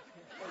left,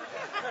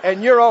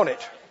 and you're on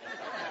it."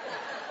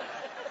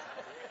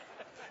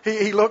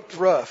 He looked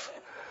rough.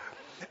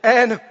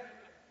 And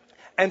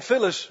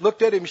Phyllis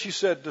looked at him. She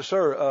said,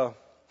 "Sir,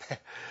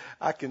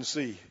 I can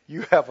see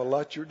you have a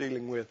lot you're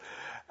dealing with.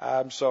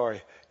 I'm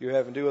sorry you're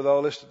having to deal with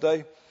all this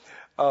today.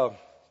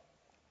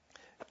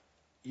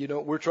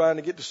 We're trying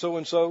to get to so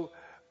and so.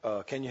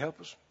 Can you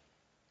help us?"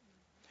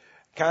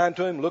 Kind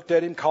to him, looked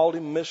at him, called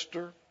him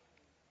Mister.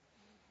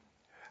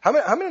 How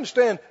many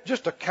understand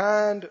just a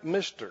kind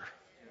Mister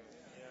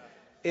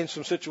in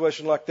some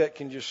situation like that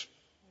can just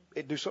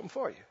do something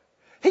for you?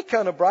 he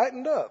kind of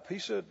brightened up. He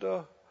said,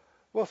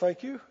 well,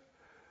 thank you.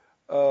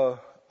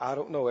 I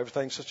don't know.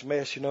 Everything's such a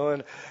mess,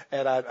 and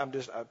I'm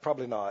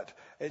probably not.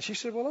 And she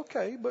said, well,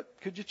 okay, but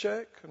could you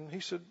check? And he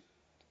said,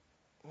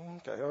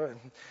 okay, all right.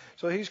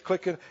 So he's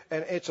clicking,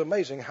 and it's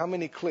amazing how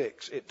many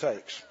clicks it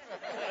takes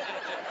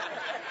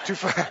to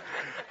find.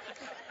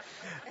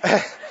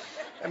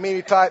 I mean,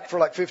 he typed for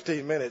like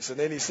 15 minutes, and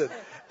then he said,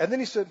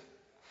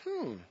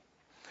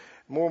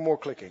 more and more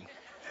clicking.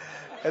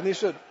 And he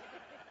said,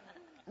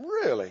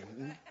 really?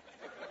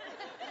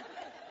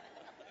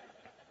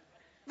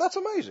 That's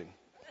amazing.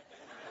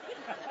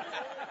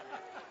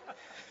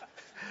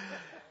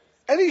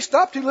 And he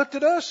stopped, he looked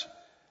at us,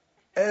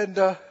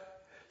 and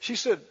she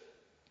said,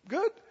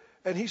 good.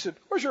 And he said,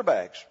 where's your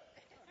bags?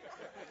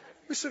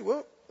 We said,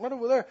 well, right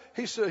over there.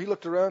 He said, he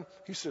looked around,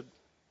 he said,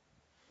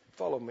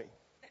 follow me.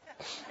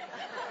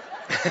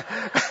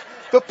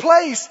 The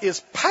place is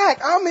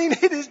packed. I mean,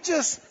 it is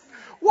just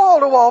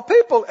wall to wall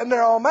people, and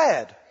they're all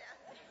mad.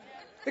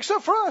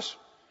 Except for us.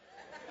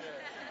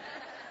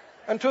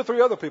 And 2 or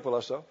 3 other people I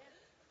saw.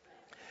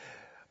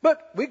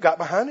 But we got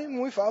behind him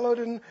and we followed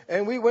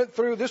and we went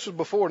through, this was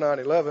before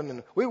 9/11,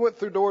 and we went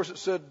through doors that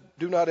said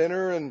do not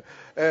enter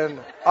and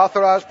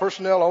authorized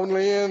personnel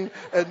only and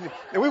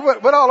we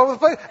went all over the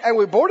place, and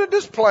we boarded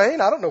this plane.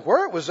 I don't know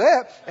where it was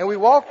at, and we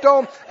walked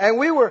on and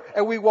we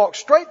walked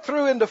straight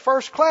through into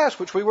first class,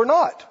 which we were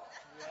not.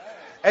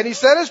 And he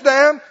set us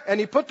down and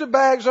he put the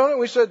bags on it,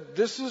 and we said,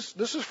 this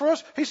is for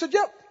us. He said,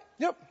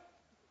 yep.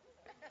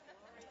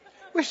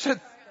 We said,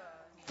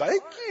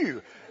 thank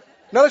you.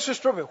 Now let's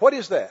just remember, what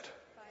is that?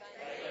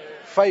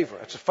 Favor.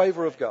 It's a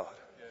favor of God.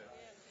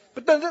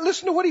 But then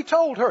listen to what he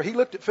told her. He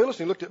looked at Phyllis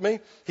and he looked at me.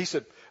 He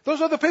said,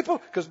 those other people,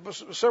 because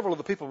several of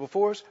the people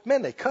before us,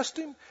 man, they cussed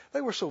him.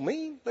 They were so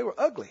mean. They were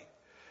ugly.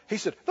 He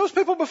said, those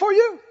people before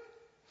you,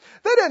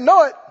 they didn't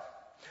know it,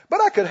 but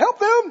I could help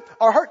them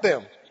or hurt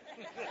them.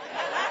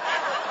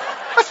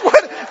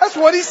 That's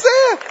what he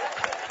said.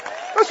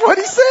 That's what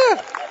he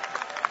said.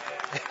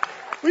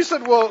 We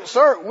said, well,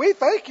 sir, we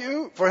thank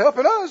you for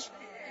helping us.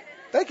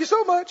 Thank you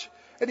so much.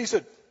 And he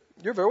said,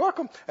 you're very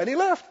welcome. And he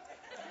left.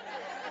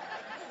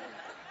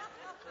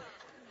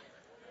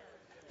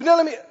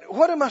 Now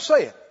what am I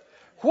saying?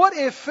 What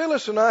if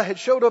Phyllis and I had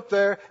showed up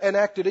there and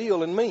acted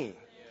ill and mean?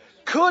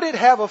 Could it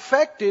have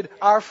affected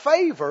our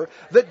favor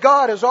that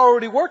God is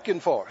already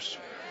working for us?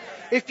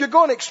 If you're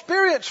going to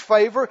experience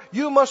favor,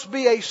 you must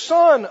be a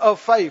son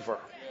of favor.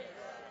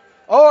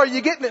 Oh, are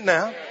you getting it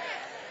now?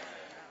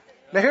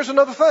 Now here's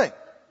another thing.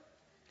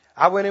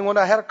 I went in when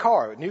I had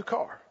a new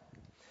car.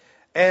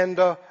 And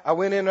I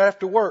went in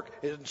after work.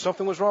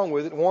 Something was wrong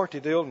with it, warranty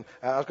deal, and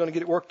I was going to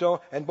get it worked on.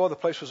 And boy, the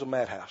place was a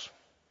madhouse.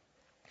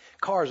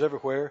 Cars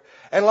everywhere.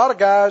 And a lot of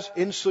guys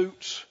in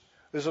suits.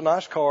 There's a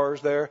nice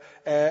cars there.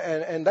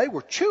 And they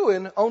were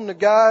chewing on the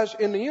guys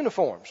in the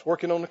uniforms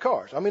working on the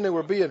cars. I mean, they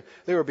were being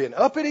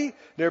uppity.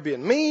 They were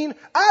being mean.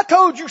 I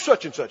told you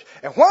such and such.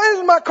 And why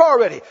isn't my car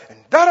ready? And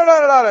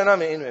da-da-da-da-da. And I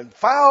mean, in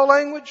foul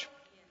language.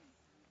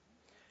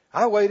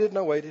 I waited and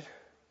I waited.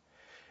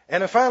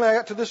 And then finally I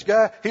got to this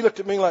guy. He looked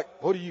at me like,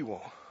 what do you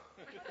want?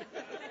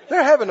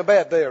 They're having a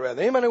bad day around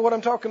there. Anybody know what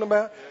I'm talking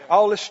about?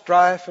 All this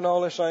strife and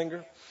all this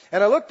anger.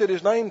 And I looked at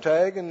his name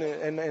tag, and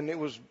it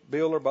was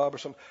Bill or Bob or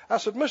something. I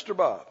said, Mr.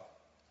 Bob.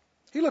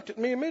 He looked at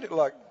me immediately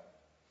like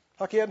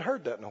he hadn't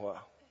heard that in a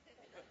while.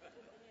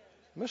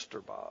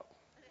 Mr. Bob.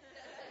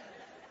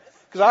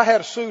 Because I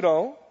had a suit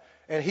on,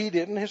 and he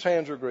didn't. His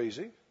hands were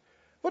greasy.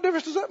 What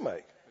difference does that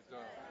make?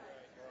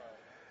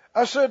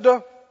 I said,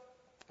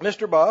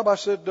 Mr. Bob, I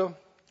said,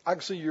 I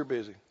can see you're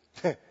busy.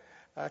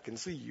 I can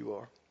see you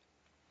are.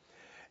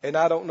 And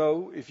I don't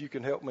know if you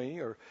can help me.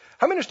 Or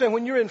how many understand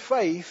when you're in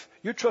faith,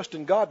 you're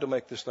trusting God to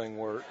make this thing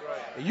work.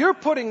 Right. You're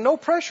putting no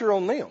pressure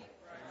on them. Amen.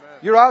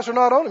 Your eyes are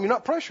not on them. You're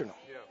not pressuring them.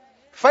 Yeah.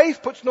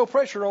 Faith puts no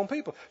pressure on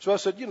people. So I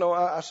said,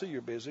 I see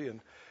you're busy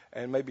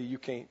and maybe you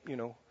can't,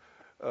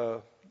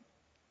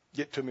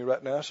 get to me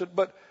right now. I said,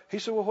 but he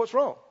said, well, what's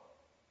wrong?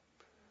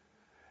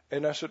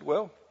 And I said,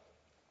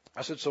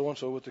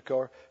 so-and-so with the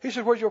car. He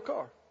said, where's your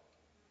car?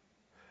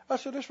 I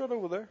said, it's right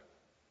over there.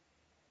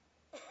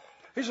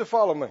 He said,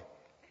 follow me.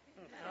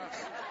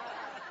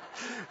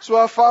 So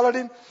I followed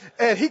him,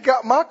 and he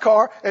got my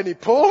car, and he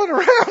pulled it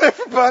around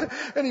everybody,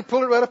 and he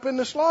pulled it right up in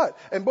the slot.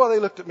 And boy, they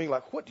looked at me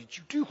like, what did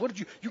you do?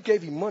 You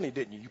gave him money,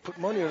 didn't you? You put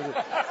money on it.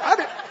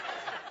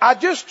 I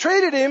just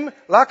treated him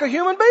like a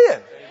human being.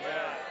 Amen.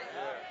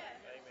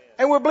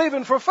 And we're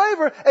believing for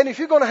favor, and if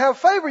you're going to have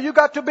favor, you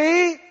got to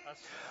be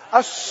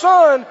a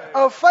son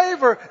of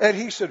favor. And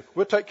he said,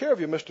 we'll take care of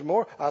you, Mr.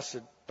 Moore. I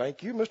said,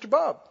 thank you, Mr.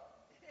 Bob.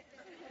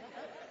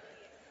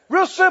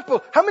 Real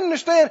simple. How many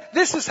understand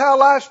this is how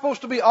life's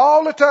supposed to be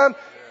all the time?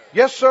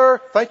 Yes, sir.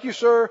 Thank you,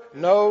 sir.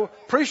 No.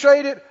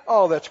 Appreciate it.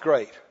 Oh, that's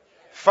great.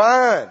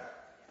 Fine.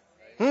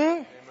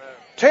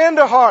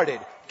 Tender-hearted.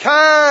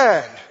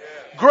 Kind.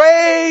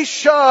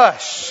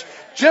 Gracious.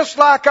 Just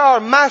like our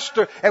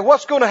master. And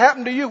what's going to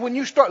happen to you when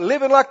you start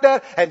living like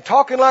that and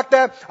talking like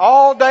that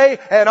all day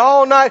and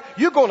all night?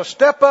 You're going to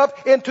step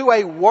up into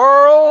a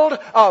world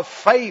of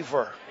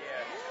favor.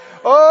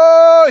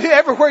 Oh,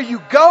 everywhere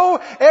you go,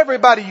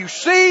 everybody you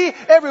see,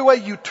 everywhere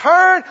you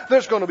turn,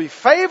 there's going to be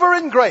favor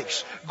and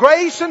grace.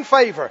 Grace and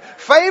favor.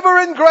 Favor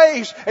and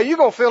grace. And you're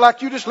going to feel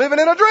like you're just living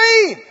in a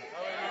dream.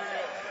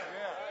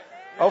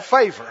 Of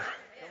favor.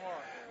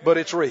 But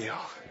it's real.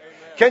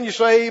 Can you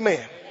say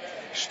amen?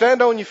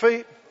 Stand on your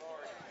feet.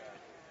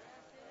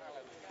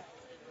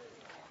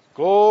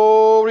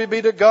 Glory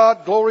be to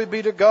God. Glory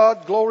be to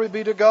God. Glory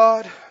be to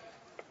God.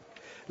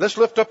 Let's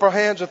lift up our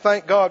hands and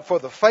thank God for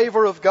the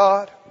favor of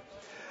God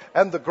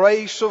and the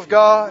grace of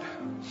God.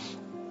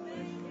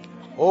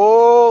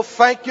 Oh,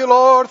 thank you,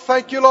 Lord.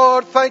 Thank you,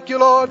 Lord. Thank you,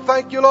 Lord.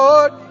 Thank you,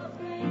 Lord.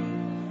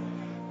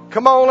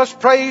 Come on, let's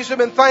praise Him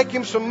and thank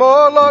Him some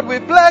more. Lord, we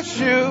bless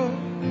you.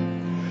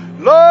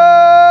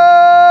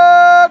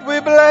 Lord, we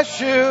bless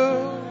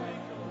you.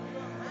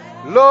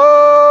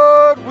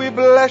 Lord, we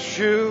bless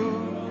you.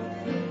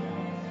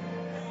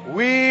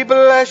 We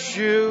bless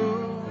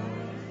you.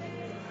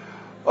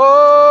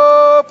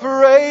 Oh,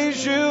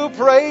 praise you,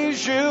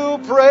 praise you,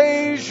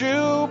 praise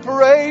you,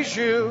 praise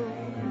you.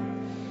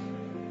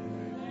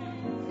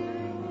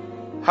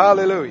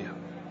 Hallelujah.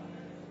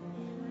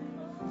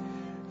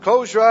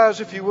 Close your eyes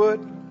if you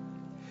would.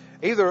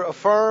 Either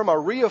affirm or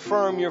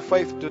reaffirm your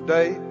faith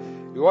today.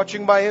 You're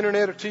watching by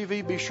internet or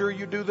TV, be sure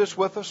you do this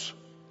with us.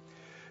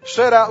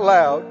 Say it out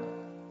loud.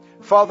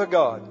 Father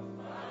God,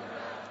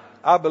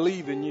 I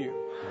believe in you.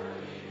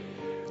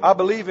 I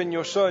believe in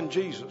your Son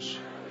Jesus.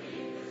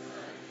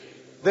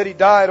 That He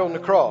died on the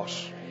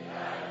cross.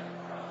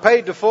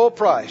 Paid the full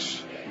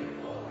price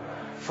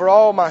for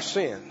all my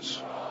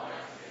sins.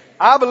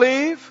 I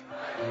believe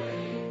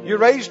you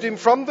raised Him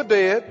from the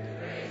dead.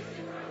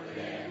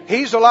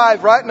 He's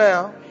alive right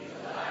now.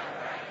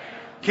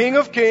 King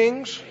of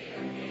kings.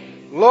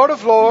 Lord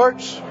of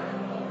lords.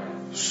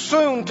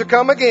 Soon to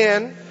come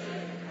again.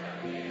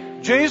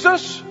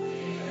 Jesus,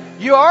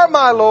 you are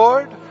my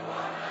Lord.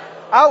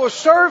 I will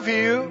serve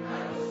you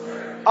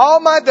all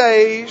my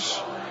days.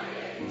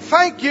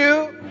 Thank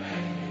you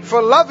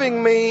for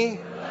loving me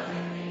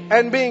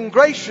and being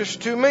gracious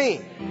to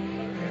me.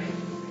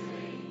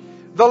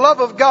 The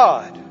love of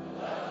God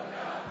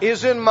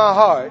is in my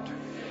heart,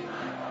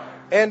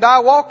 and I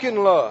walk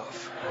in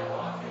love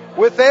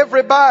with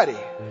everybody,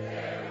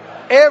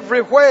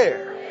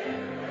 everywhere,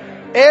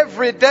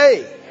 every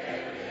day.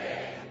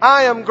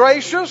 I am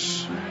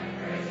gracious.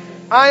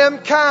 I am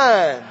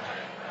kind.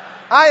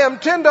 I am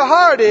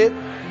tender-hearted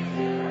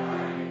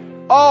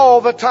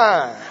all the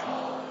time.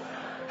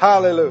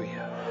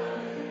 Hallelujah.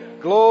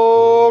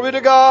 Glory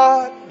to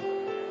God.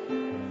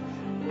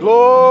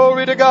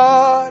 Glory to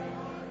God.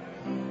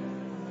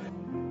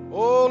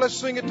 Oh, let's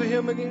sing it to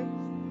Him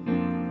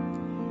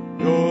again.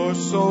 You're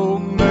so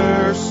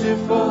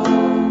merciful.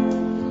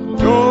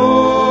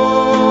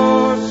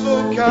 You're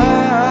so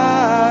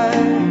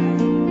kind.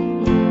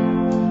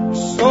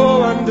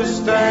 So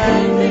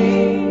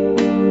understanding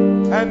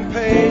and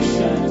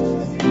patient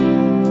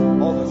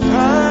all the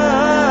time.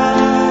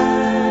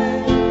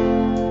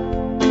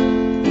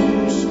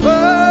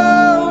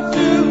 Slow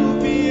to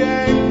be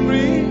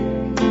angry,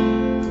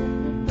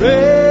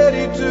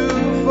 ready to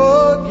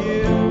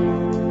forgive.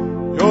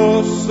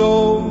 You're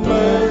so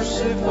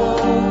merciful.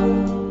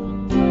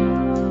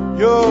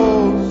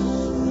 You're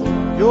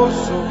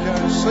so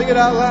kind. Sing it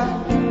out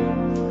loud.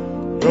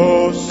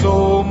 You're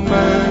so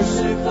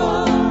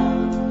merciful.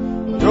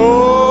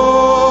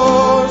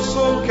 You're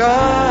so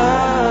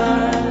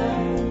kind.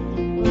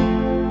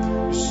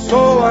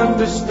 So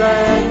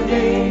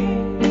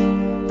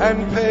understanding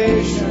and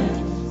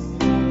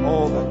patient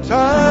all the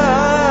time.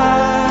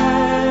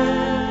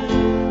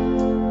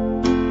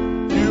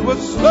 You were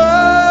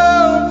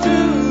slow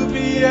to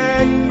be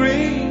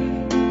angry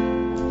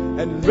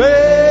and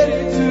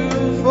ready to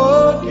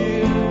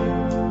forgive.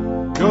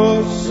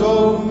 You're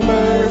so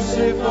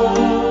merciful.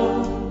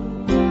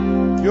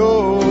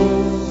 You're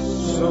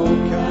so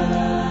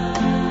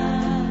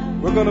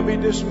kind. We're going to be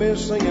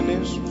dismissed singing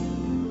this.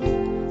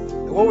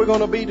 And what we're going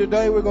to be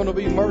today, we're going to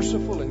be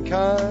merciful and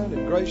kind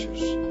and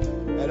gracious.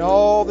 And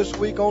all this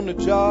week on the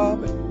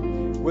job,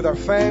 and with our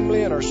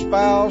family and our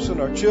spouse and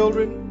our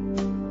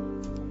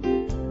children,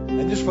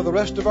 and just for the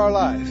rest of our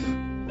life,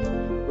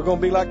 we're going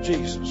to be like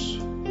Jesus.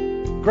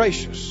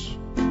 Gracious,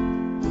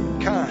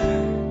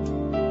 kind.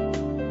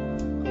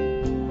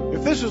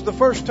 If this is the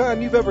first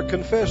time you've ever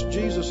confessed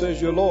Jesus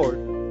as your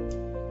Lord,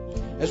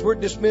 as we're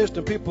dismissed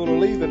and people are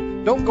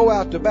leaving, don't go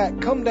out the back.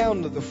 Come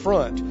down to the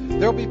front.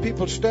 There'll be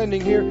people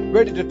standing here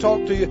ready to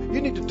talk to you.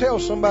 You need to tell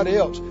somebody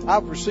else,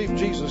 I've received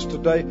Jesus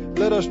today.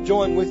 Let us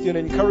join with you and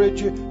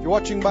encourage you. If you're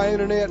watching by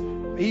internet,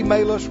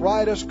 email us,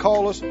 write us,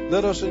 call us.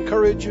 Let us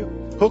encourage you,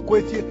 hook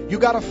with you. You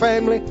got a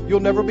family. You'll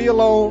never be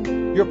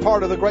alone. You're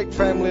part of the great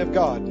family of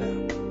God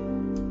now.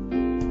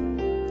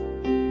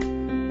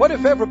 What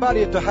if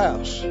everybody at the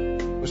house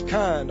was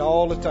kind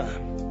all the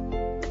time?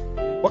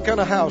 What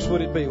kind of house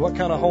would it be? What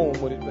kind of home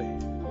would it be?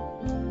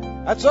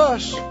 That's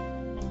us.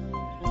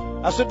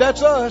 I said,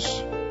 that's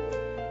us.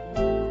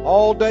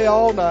 All day,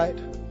 all night,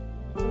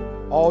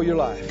 all your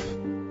life.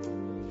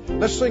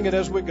 Let's sing it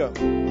as we go.